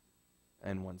God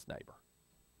and one's neighbor.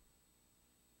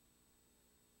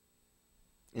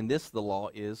 In this, the law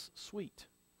is sweet.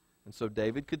 And so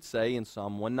David could say in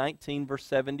Psalm 119, verse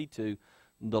 72,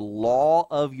 the law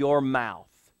of your mouth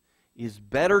is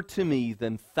better to me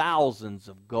than thousands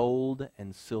of gold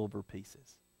and silver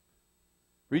pieces.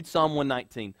 Read Psalm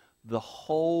 119. The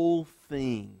whole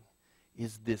thing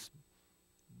is this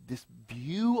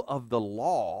view of the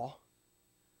law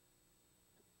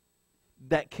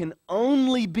that can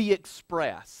only be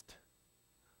expressed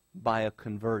by a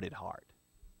converted heart.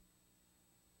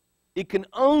 It can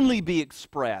only be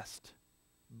expressed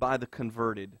by the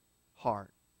converted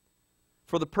heart.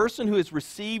 For the person who has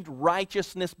received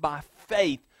righteousness by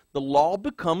faith, the law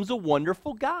becomes a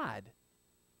wonderful guide.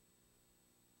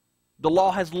 The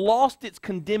law has lost its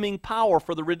condemning power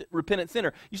for the repentant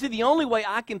sinner. You see, the only way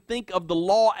I can think of the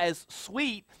law as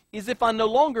sweet is if I no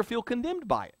longer feel condemned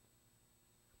by it.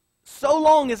 So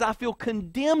long as I feel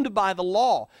condemned by the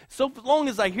law, so long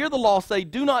as I hear the law say,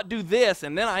 do not do this,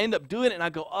 and then I end up doing it and I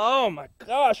go, oh my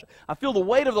gosh, I feel the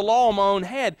weight of the law on my own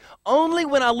head. Only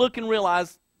when I look and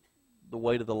realize the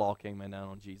weight of the law came down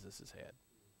on Jesus' head.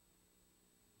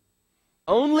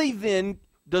 Only then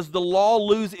does the law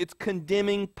lose its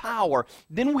condemning power.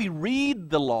 Then we read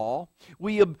the law,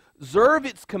 we observe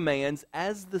its commands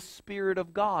as the Spirit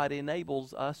of God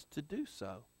enables us to do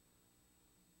so.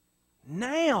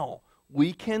 Now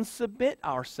we can submit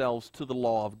ourselves to the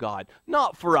law of God,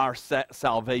 not for our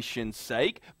salvation's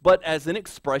sake, but as an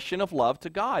expression of love to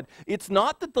God. It's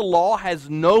not that the law has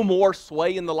no more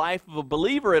sway in the life of a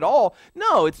believer at all.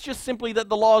 No, it's just simply that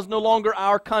the law is no longer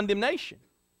our condemnation.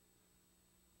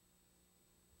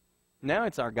 Now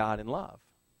it's our God in love.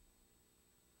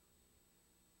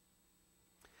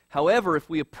 However, if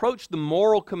we approach the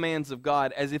moral commands of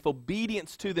God as if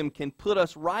obedience to them can put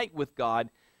us right with God,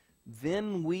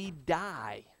 then we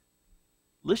die.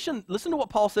 Listen to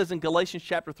what Paul says in Galatians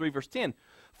chapter 3, verse 10.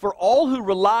 For all who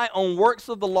rely on works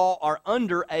of the law are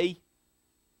under a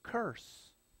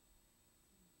curse.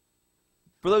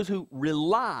 For those who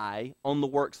rely on the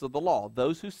works of the law,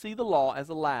 those who see the law as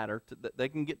a ladder that they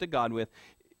can get to God with,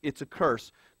 it's a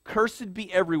curse. Cursed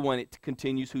be everyone, it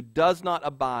continues, who does not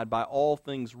abide by all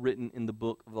things written in the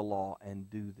book of the law and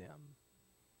do them.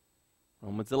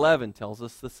 Romans 11 tells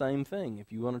us the same thing.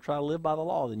 If you want to try to live by the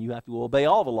law, then you have to obey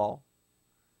all the law.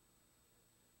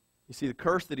 You see, the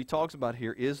curse that he talks about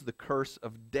here is the curse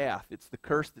of death. It's the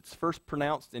curse that's first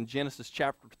pronounced in Genesis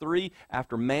chapter 3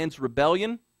 after man's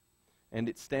rebellion, and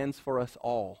it stands for us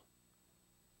all.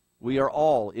 We are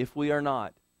all, if we are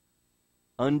not,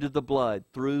 under the blood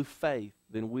through faith,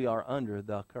 then we are under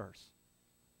the curse.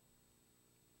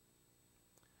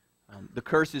 The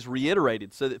curse is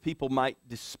reiterated so that people might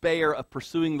despair of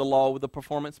pursuing the law with a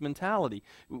performance mentality.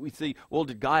 We see, well,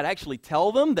 did God actually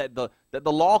tell them that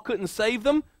the law couldn't save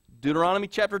them? Deuteronomy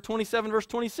chapter 27, verse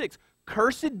 26.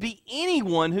 Cursed be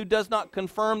anyone who does not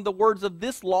confirm the words of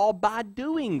this law by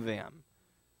doing them.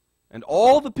 And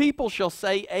all the people shall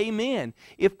say amen.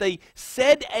 If they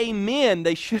said amen,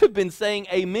 they should have been saying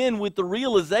amen with the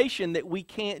realization that we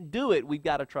can't do it. We've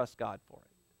got to trust God for it.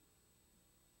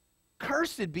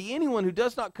 Cursed be anyone who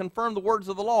does not confirm the words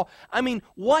of the law. I mean,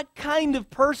 what kind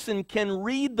of person can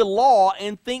read the law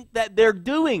and think that they're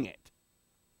doing it?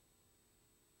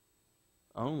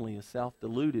 Only a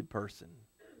self-deluded person,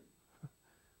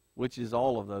 which is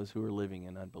all of those who are living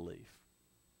in unbelief,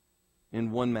 in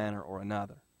one manner or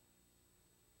another.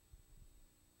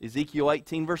 Ezekiel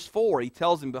 18, verse 4, he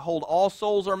tells him, behold, all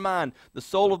souls are mine. The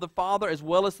soul of the Father as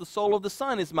well as the soul of the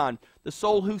Son is mine. The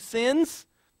soul who sins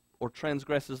or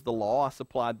transgresses the law, I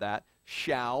supplied that,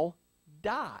 shall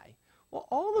die. Well,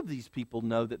 all of these people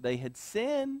know that they had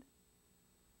sinned.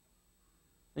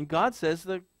 And God says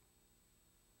the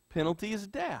penalty is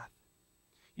death.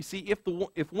 You see,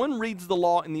 if one reads the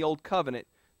law in the Old Covenant,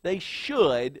 they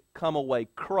should come away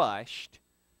crushed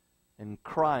and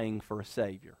crying for a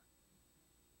Savior.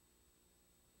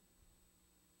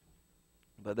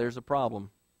 But there's a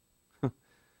problem,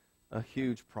 a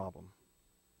huge problem.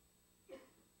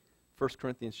 1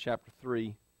 Corinthians chapter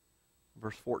 3,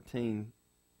 verse 14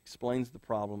 explains the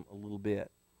problem a little bit.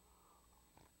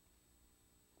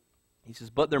 He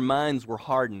says, but their minds were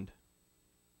hardened.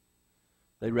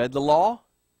 They read the law,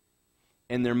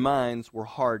 and their minds were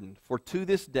hardened. For to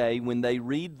this day, when they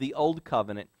read the Old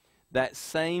Covenant, that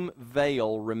same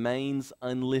veil remains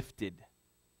unlifted,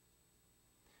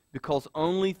 because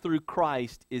only through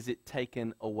Christ is it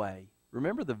taken away.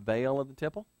 Remember the veil of the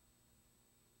temple?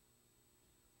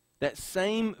 that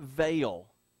same veil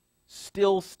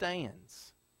still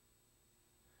stands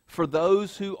for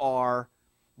those who are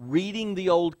reading the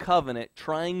Old Covenant,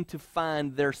 trying to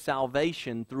find their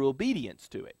salvation through obedience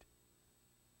to it.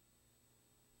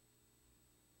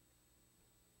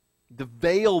 The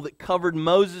veil that covered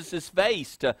Moses'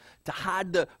 face to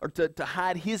hide to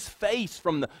hide his face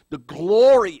from the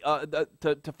glory,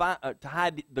 to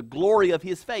hide the glory of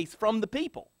his face from the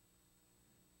people.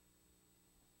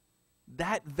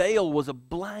 That veil was a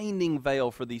blinding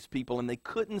veil for these people, and they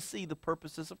couldn't see the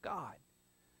purposes of God.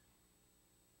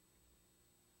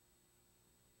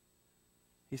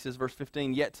 He says, verse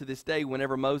 15, "Yet to this day,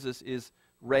 whenever Moses is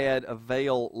read, a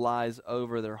veil lies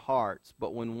over their hearts.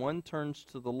 But when one turns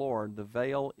to the Lord, the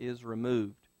veil is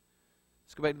removed."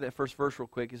 Let's go back to that first verse real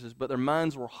quick. He says, "But their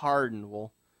minds were hardened."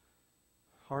 Well,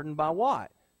 hardened by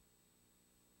what?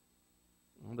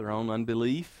 Well, their own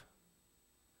unbelief,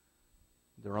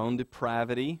 their own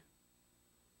depravity,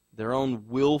 their own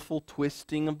willful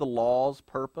twisting of the law's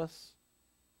purpose.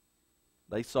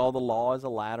 They saw the law as a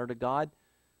ladder to God.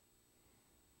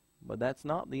 But that's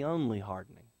not the only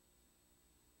hardening.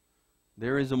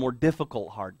 There is a more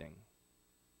difficult hardening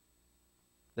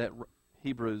that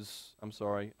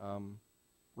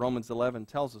Romans 11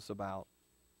 tells us about.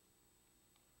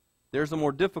 There's a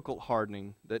more difficult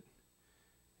hardening that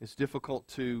is difficult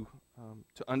to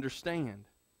understand.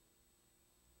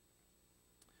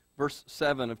 Verse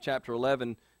 7 of chapter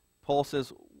 11, Paul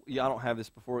says, I don't have this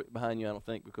behind you, I don't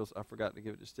think, because I forgot to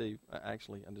give it to Steve.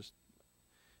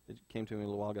 It came to me a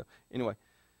little while ago. Anyway,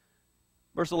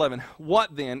 verse 11.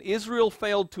 "What then? Israel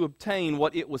failed to obtain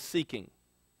what it was seeking."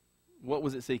 What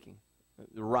was it seeking?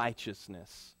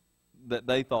 Righteousness that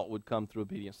they thought would come through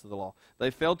obedience to the law.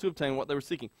 They failed to obtain what they were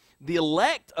seeking. The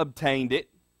elect obtained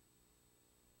it.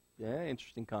 Yeah,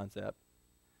 interesting concept.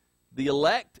 The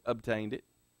elect obtained it,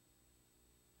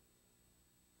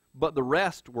 but the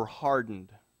rest were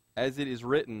hardened. As it is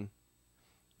written,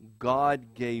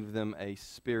 God gave them a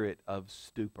spirit of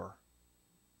stupor,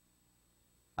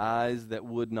 eyes that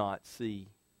would not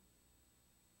see,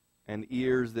 and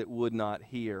ears that would not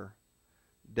hear,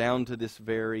 down to this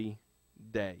very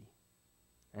day.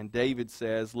 And David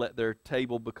says, "Let their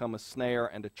table become a snare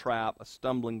and a trap, a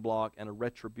stumbling block and a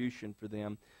retribution for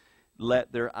them.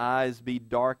 Let their eyes be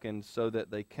darkened so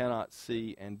that they cannot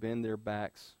see, and bend their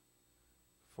backs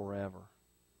forever."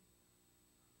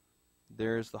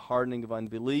 There's the hardening of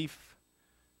unbelief,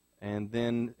 and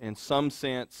then in some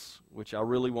sense, which I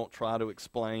really won't try to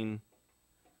explain,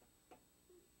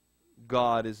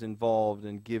 God is involved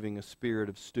in giving a spirit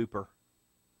of stupor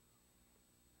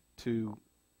to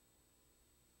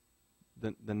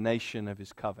the nation of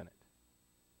His covenant.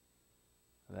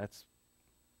 That's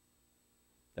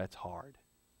hard.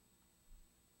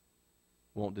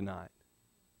 Won't deny it.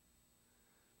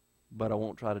 But I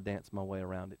won't try to dance my way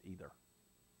around it either.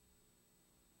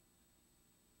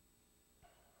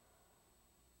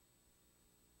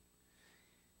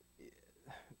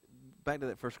 Back to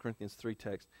that 1 Corinthians 3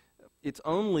 text. It's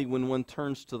only when one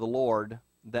turns to the Lord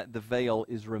that the veil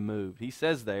is removed. He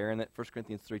says there in that 1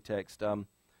 Corinthians 3 text,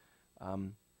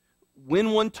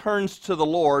 when one turns to the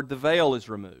Lord, the veil is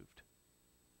removed.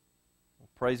 Well,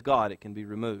 praise God, it can be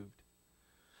removed.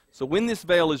 So when this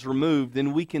veil is removed,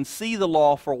 then we can see the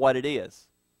law for what it is.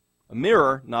 A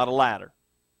mirror, not a ladder.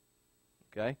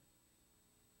 Okay?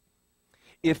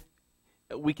 If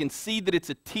we can see that it's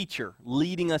a teacher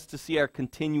leading us to see our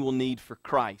continual need for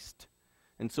Christ.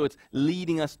 And so it's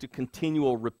leading us to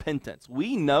continual repentance.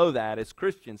 We know that as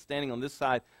Christians standing on this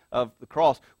side of the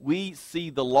cross. We see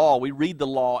the law, we read the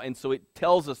law, and so it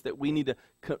tells us that we need to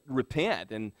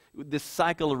repent. And this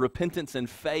cycle of repentance and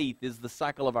faith is the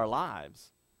cycle of our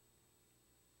lives.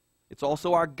 It's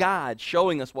also our guide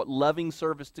showing us what loving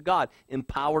service to God,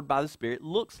 empowered by the Spirit,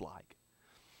 looks like.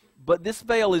 But this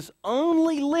veil is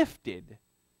only lifted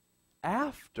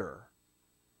after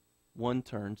one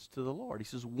turns to the Lord. He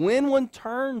says, when one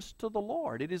turns to the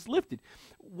Lord, it is lifted.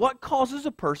 What causes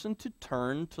a person to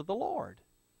turn to the Lord?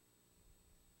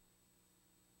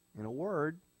 In a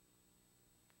word,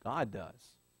 God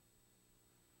does.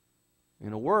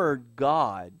 In a word,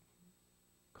 God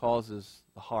causes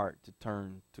the heart to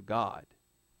turn to God.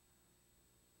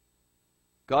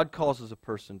 God causes a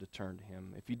person to turn to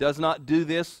Him. If He does not do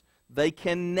this, they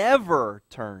can never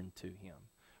turn to Him.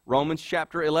 Romans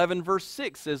chapter 11 verse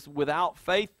 6 says, Hebrews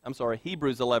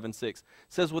 11:6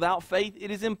 says, without faith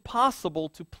it is impossible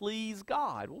to please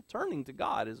God. Well, turning to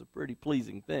God is a pretty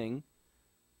pleasing thing.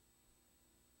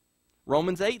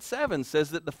 Romans 8:7 says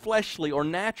that the fleshly or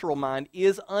natural mind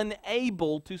is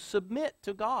unable to submit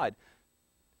to God.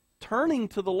 Turning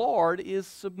to the Lord is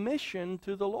submission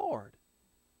to the Lord.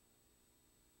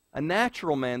 A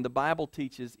natural man, the Bible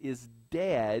teaches, is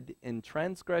dead in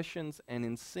transgressions and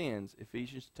in sins.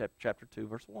 Ephesians chapter 2,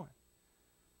 verse 1.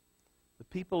 The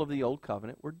people of the Old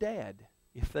Covenant were dead.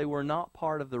 If they were not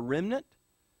part of the remnant,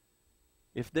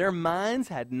 if their minds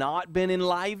had not been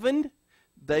enlivened,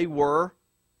 they were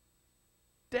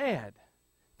dead.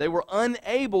 They were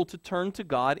unable to turn to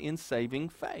God in saving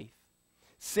faith.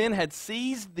 Sin had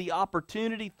seized the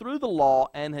opportunity through the law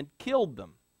and had killed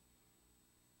them.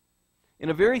 In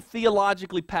a very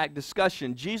theologically packed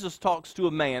discussion, Jesus talks to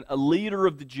a man, a leader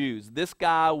of the Jews. This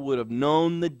guy would have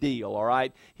known the deal, all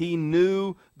right? He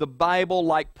knew the Bible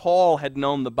like Paul had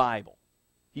known the Bible.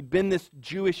 He'd been this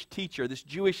Jewish teacher, this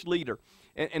Jewish leader.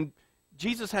 And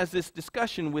Jesus has this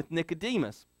discussion with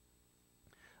Nicodemus.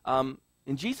 And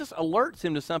Jesus alerts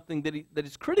him to something that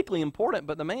is critically important,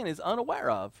 but the man is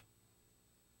unaware of.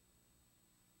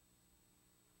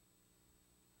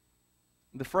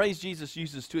 The phrase Jesus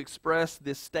uses to express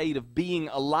this state of being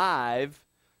alive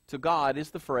to God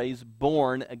is the phrase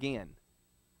born again.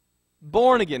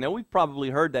 Born again. Now, we've probably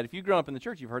heard that. If you've grown up in the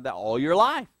church, you've heard that all your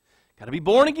life. Got to be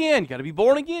born again. Got to be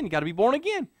born again. Got to be born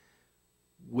again.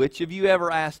 Which of you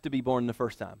ever asked to be born the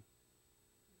first time?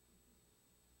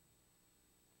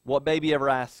 What baby ever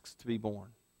asks to be born?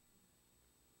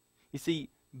 You see,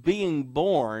 being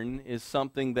born is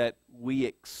something that we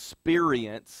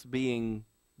experience being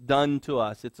done to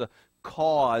us. It's a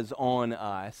cause on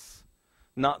us,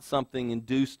 not something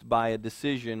induced by a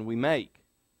decision we make.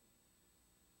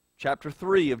 Chapter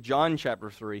 3 of John chapter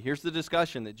 3. Here's the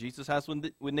discussion that Jesus has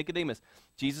with Nicodemus.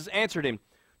 Jesus answered him,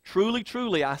 "Truly,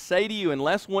 truly, I say to you,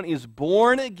 unless one is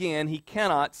born again, he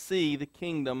cannot see the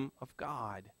kingdom of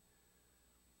God."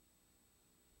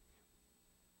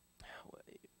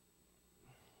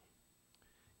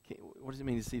 What does it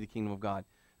mean to see the kingdom of God?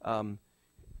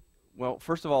 Well,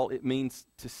 first of all, it means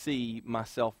to see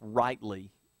myself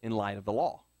rightly in light of the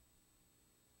law.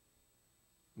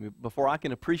 Before I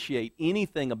can appreciate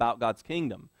anything about God's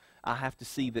kingdom, I have to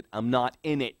see that I'm not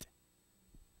in it.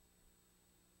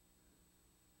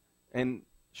 And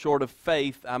short of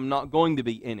faith, I'm not going to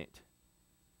be in it.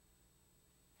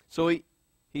 So he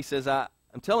says,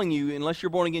 I'm telling you, unless you're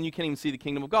born again, you can't even see the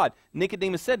kingdom of God.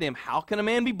 Nicodemus said to him, "How can a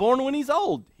man be born when he's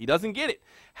old?" He doesn't get it.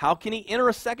 "How can he enter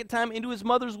a second time into his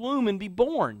mother's womb and be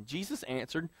born?" Jesus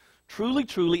answered, "Truly,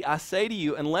 truly, I say to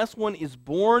you, unless one is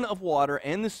born of water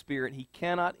and the Spirit, he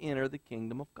cannot enter the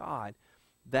kingdom of God.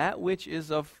 That which is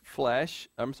born of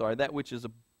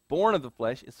the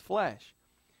flesh is flesh,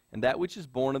 and that which is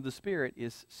born of the Spirit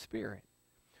is spirit.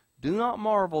 Do not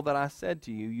marvel that I said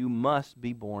to you, you must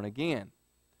be born again."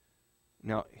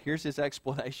 Now, here's his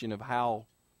explanation of how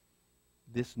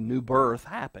this new birth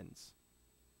happens.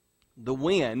 The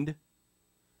wind,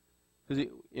 because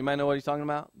you might know what he's talking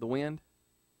about? The wind?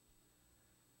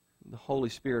 The Holy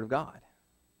Spirit of God.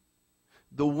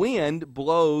 The wind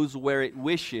blows where it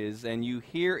wishes, and you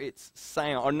hear its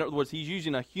sound. Or in other words, he's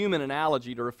using a human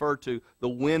analogy to refer to the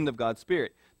wind of God's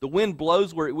Spirit. The wind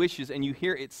blows where it wishes, and you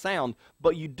hear its sound,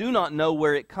 but you do not know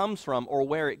where it comes from or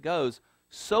where it goes.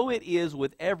 So it is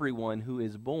with everyone who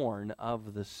is born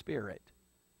of the Spirit.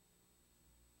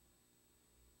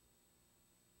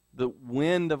 The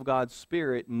wind of God's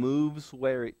Spirit moves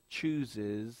where it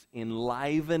chooses,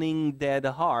 enlivening dead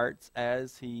hearts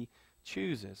as He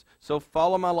chooses. So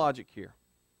follow my logic here.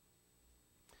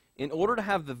 In order to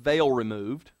have the veil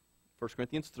removed, 1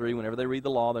 Corinthians 3, whenever they read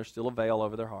the law, there's still a veil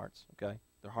over their hearts. Okay?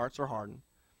 Their hearts are hardened.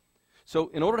 So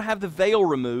in order to have the veil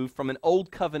removed from an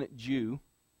Old Covenant Jew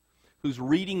who's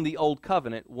reading the Old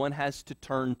Covenant, one has to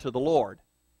turn to the Lord.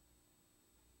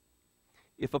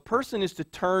 If a person is to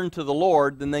turn to the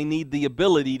Lord, then they need the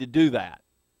ability to do that.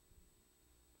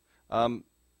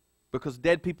 Because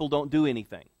dead people don't do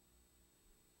anything.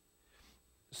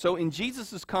 So in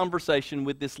Jesus' conversation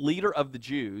with this leader of the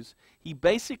Jews, he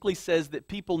basically says that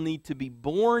people need to be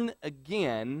born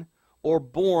again or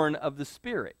born of the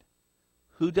Spirit.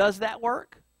 Who does that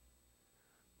work?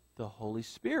 The Holy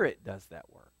Spirit does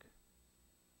that work.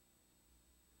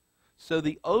 So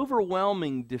the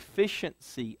overwhelming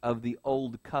deficiency of the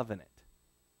Old Covenant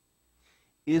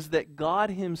is that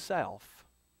God Himself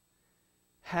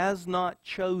has not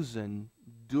chosen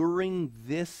during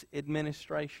this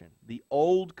administration, the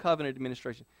Old Covenant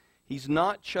administration, He's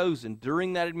not chosen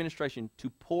during that administration to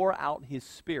pour out His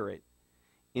Spirit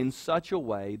in such a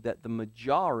way that the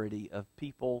majority of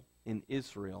people in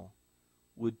Israel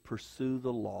would pursue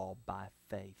the law by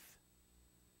faith.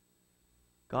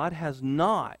 God has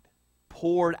not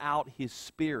poured out His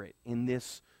Spirit in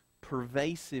this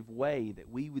pervasive way that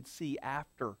we would see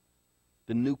after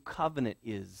the new covenant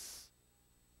is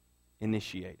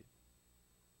initiated.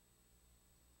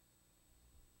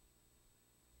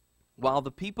 While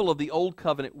the people of the Old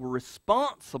Covenant were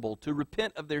responsible to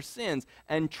repent of their sins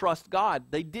and trust God,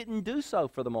 they didn't do so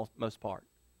for the most part.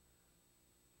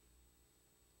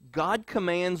 God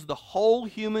commands the whole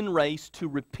human race to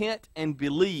repent and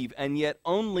believe, and yet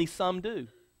only some do.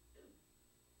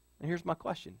 And here's my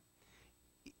question.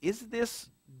 Is this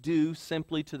due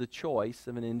simply to the choice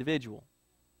of an individual?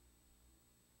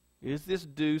 Is this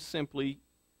due simply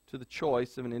to the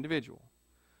choice of an individual?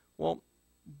 Well,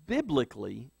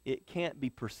 biblically, it can't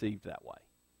be perceived that way.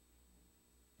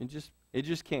 It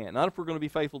just can't. Not if we're going to be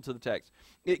faithful to the text.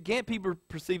 It can't be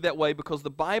perceived that way because the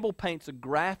Bible paints a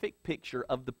graphic picture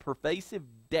of the pervasive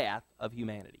death of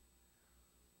humanity.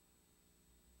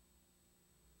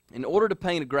 In order to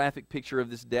paint a graphic picture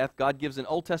of this death, God gives an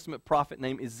Old Testament prophet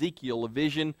named Ezekiel a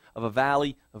vision of a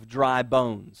valley of dry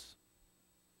bones.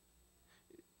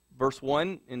 Verse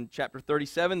 1 in chapter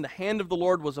 37, the hand of the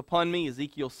Lord was upon me,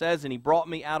 Ezekiel says, and he brought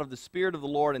me out of the Spirit of the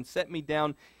Lord and set me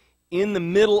down in the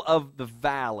middle of the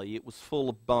valley. It was full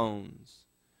of bones.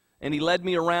 And he led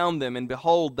me around them, and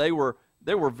behold, there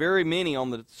were very many on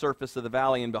the surface of the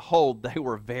valley, and behold, they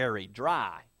were very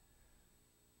dry.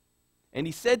 And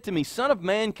he said to me, Son of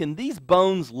man, can these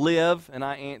bones live? And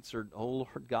I answered, O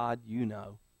Lord God, you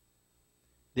know.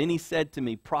 Then he said to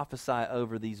me, prophesy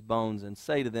over these bones and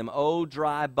say to them, O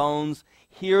dry bones,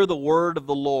 hear the word of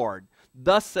the Lord.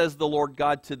 Thus says the Lord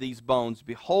God to these bones,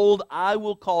 behold, I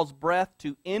will cause breath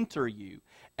to enter you,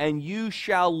 and you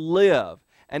shall live.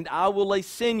 And I will lay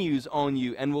sinews on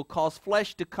you, and will cause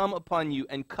flesh to come upon you,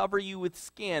 and cover you with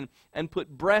skin, and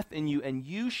put breath in you, and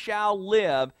you shall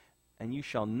live, and you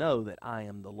shall know that I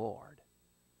am the Lord.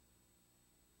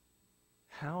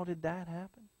 How did that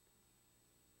happen?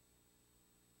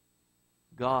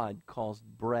 God caused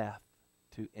breath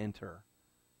to enter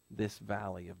this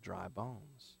valley of dry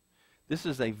bones. This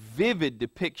is a vivid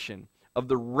depiction of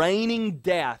the reigning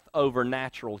death over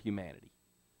natural humanity.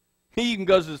 He even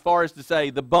goes as far as to say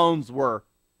the bones were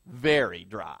very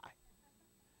dry.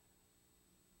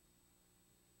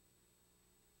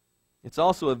 It's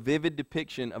also a vivid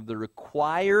depiction of the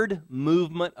required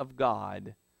movement of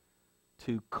God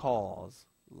to cause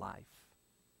life.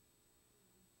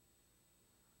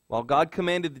 While God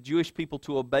commanded the Jewish people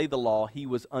to obey the law, He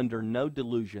was under no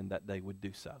delusion that they would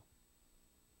do so.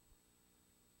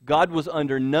 God was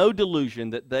under no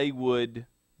delusion that they would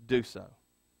do so.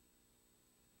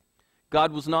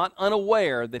 God was not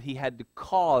unaware that He had to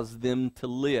cause them to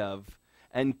live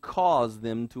and cause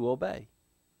them to obey.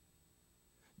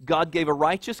 God gave a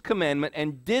righteous commandment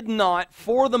and did not,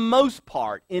 for the most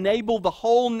part, enable the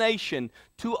whole nation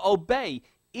to obey.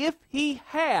 If He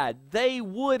had, they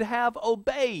would have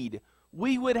obeyed.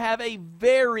 We would have a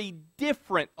very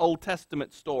different Old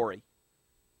Testament story.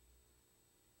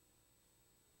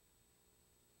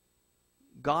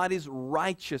 God is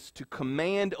righteous to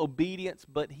command obedience,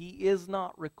 but He is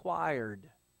not required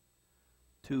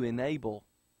to enable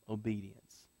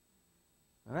obedience.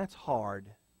 And that's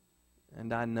hard,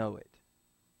 and I know it.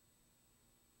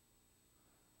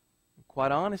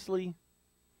 Quite honestly,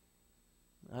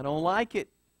 I don't like it.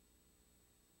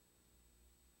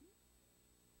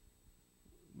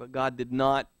 But God did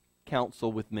not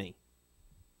counsel with me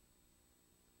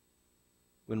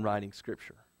when writing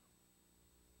Scripture.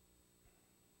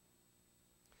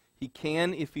 He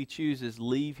can, if He chooses,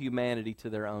 leave humanity to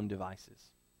their own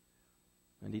devices.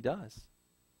 And He does.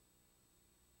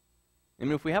 I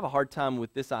mean, if we have a hard time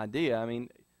with this idea, I mean,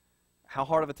 how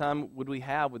hard of a time would we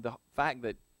have with the fact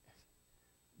that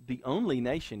the only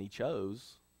nation He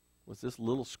chose was this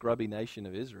little scrubby nation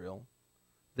of Israel?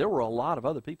 There were a lot of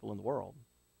other people in the world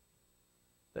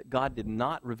that God did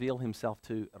not reveal Himself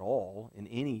to at all in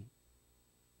any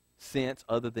sense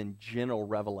other than general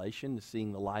revelation, to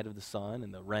seeing the light of the sun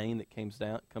and the rain that comes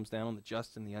down on the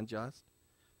just and the unjust.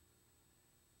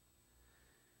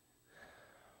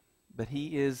 But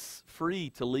He is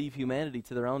free to leave humanity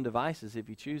to their own devices if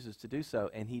He chooses to do so,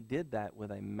 and He did that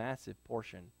with a massive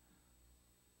portion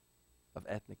of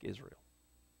ethnic Israel.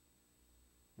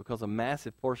 Because a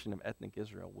massive portion of ethnic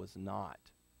Israel was not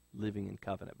living in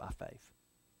covenant by faith.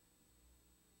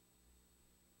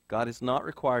 God is not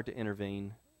required to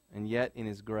intervene, and yet in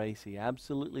His grace He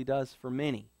absolutely does for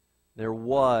many. There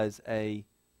was a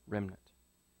remnant.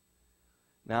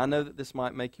 Now I know that this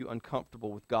might make you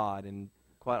uncomfortable with God, and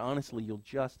quite honestly, you'll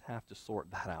just have to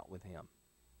sort that out with Him.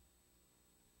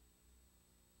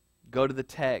 Go to the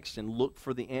text and look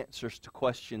for the answers to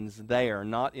questions there,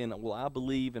 not in, well, I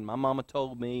believe and my mama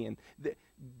told me. And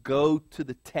go to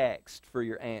the text for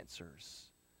your answers.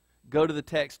 Go to the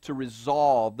text to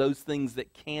resolve those things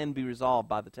that can be resolved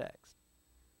by the text.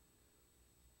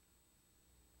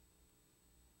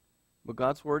 But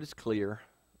God's Word is clear,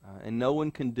 and no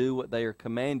one can do what they are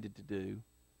commanded to do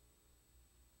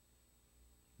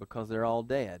because they're all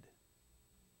dead.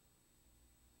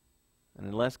 And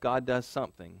unless God does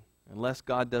something, unless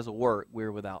God does a work,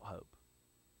 we're without hope.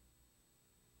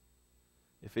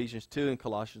 Ephesians 2 and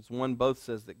Colossians 1 both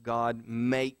says that God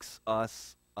makes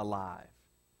us alive.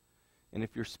 And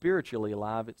if you're spiritually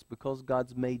alive, it's because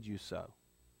God's made you so.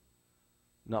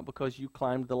 Not because you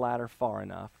climbed the ladder far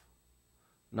enough.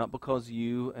 Not because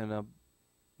you, in a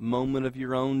moment of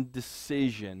your own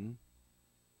decision,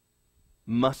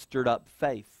 mustered up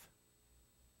faith.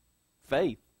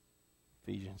 Faith,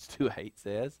 Ephesians 2:8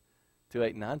 says,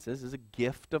 2:8-9 says, is a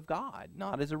gift of God,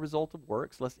 not as a result of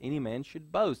works, lest any man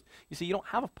should boast. You see, you don't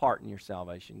have a part in your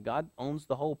salvation. God owns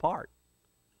the whole part.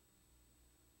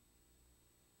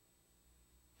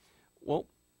 Well,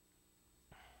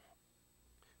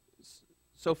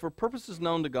 so for purposes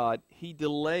known to God, He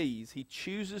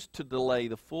chooses to delay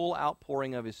the full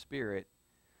outpouring of His Spirit.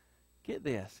 Get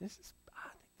this, I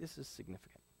think this is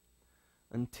significant.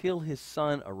 Until His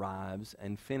Son arrives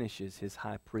and finishes His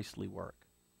high priestly work.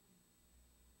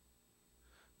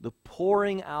 The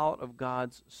pouring out of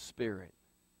God's Spirit,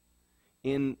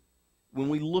 when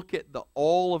we look at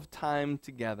all of time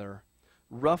together,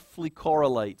 roughly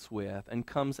correlates with and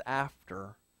comes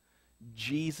after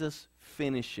Jesus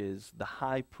finishes the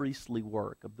high priestly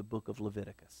work of the book of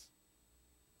Leviticus.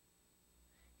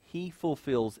 He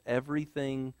fulfills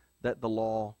everything that the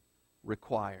law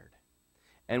required.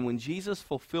 And when Jesus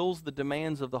fulfills the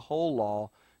demands of the whole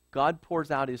law, God pours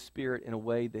out His Spirit in a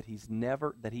way that He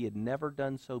had never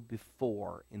done so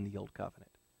before in the Old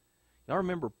Covenant. Y'all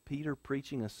remember Peter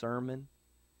preaching a sermon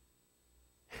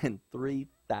and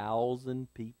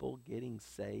 3,000 people getting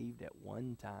saved at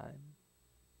one time?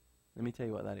 Let me tell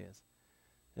you what that is.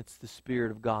 It's the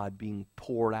Spirit of God being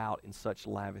poured out in such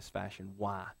lavish fashion.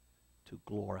 Why? To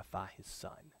glorify His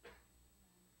Son.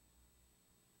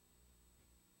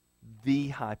 The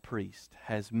high priest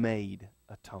has made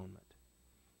atonement.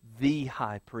 The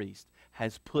high priest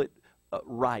has put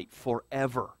right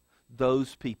forever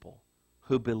those people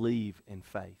who believe in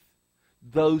faith.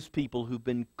 Those people who've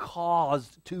been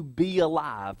caused to be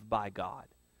alive by God.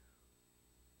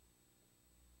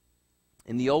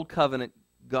 In the Old Covenant,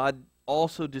 God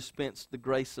also dispensed the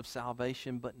grace of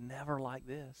salvation, but never like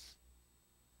this.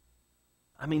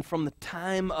 I mean, from the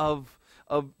time of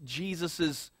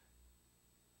Jesus'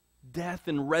 death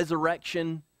and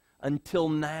resurrection until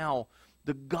now,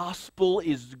 the gospel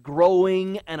is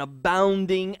growing and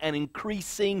abounding and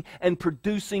increasing and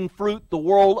producing fruit the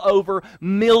world over.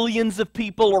 Millions of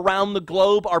people around the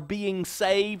globe are being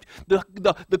saved.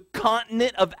 The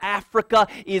continent of Africa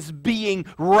is being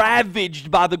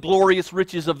ravaged by the glorious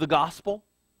riches of the gospel.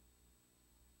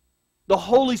 The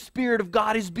Holy Spirit of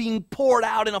God is being poured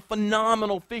out in a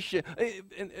phenomenal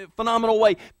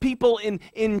way. People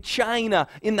in China,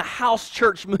 in the house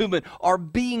church movement, are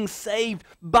being saved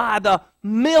by the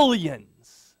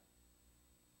millions.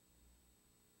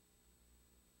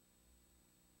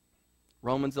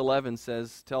 Romans 11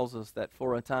 tells us that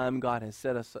for a time God has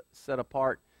set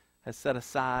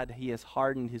aside, He has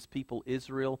hardened His people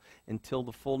Israel until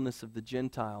the fullness of the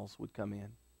Gentiles would come in.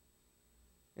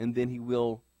 And then He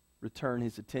will return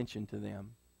His attention to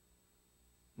them.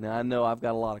 Now, I know I've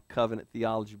got a lot of covenant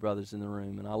theology brothers in the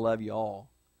room, and I love you all.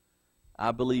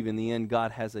 I believe in the end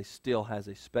God still has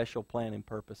a special plan and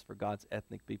purpose for God's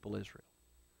ethnic people, Israel.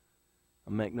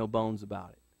 I make no bones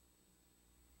about it.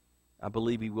 I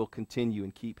believe He will continue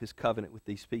and keep His covenant with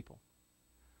these people.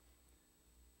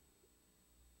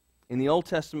 In the Old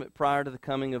Testament, prior to the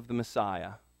coming of the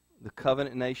Messiah, the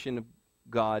covenant nation of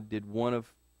God did one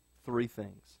of three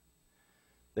things.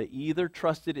 They either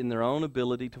trusted in their own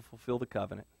ability to fulfill the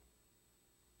covenant,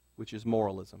 which is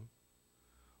moralism,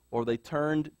 or they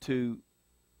turned to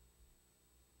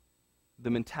the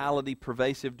mentality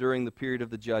pervasive during the period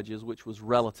of the judges, which was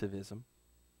relativism,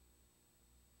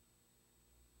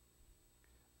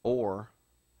 or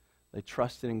they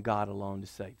trusted in God alone to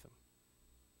save them.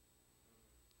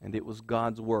 And it was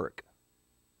God's work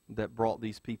that brought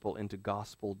these people into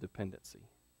gospel dependency.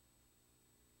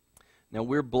 Now,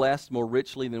 we're blessed more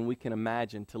richly than we can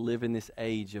imagine to live in this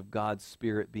age of God's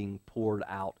Spirit being poured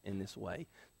out in this way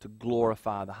to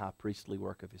glorify the high priestly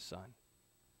work of His Son.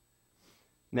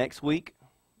 Next week,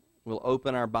 we'll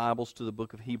open our Bibles to the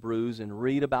book of Hebrews and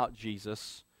read about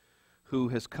Jesus, who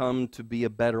has come to be a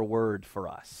better word for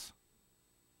us.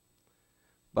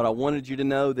 But I wanted you to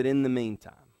know that in the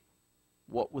meantime,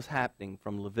 what was happening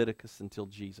from Leviticus until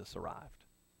Jesus arrived?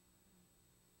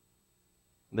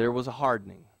 There was a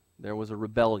hardening. There was a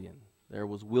rebellion. There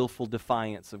was willful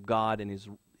defiance of God and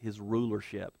His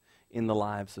rulership in the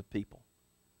lives of people.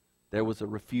 There was a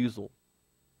refusal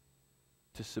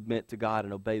to submit to God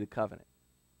and obey the covenant.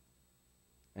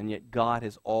 And yet God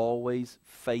has always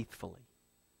faithfully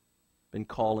been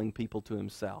calling people to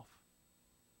himself,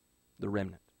 the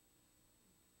remnant.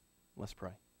 Let's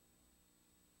pray.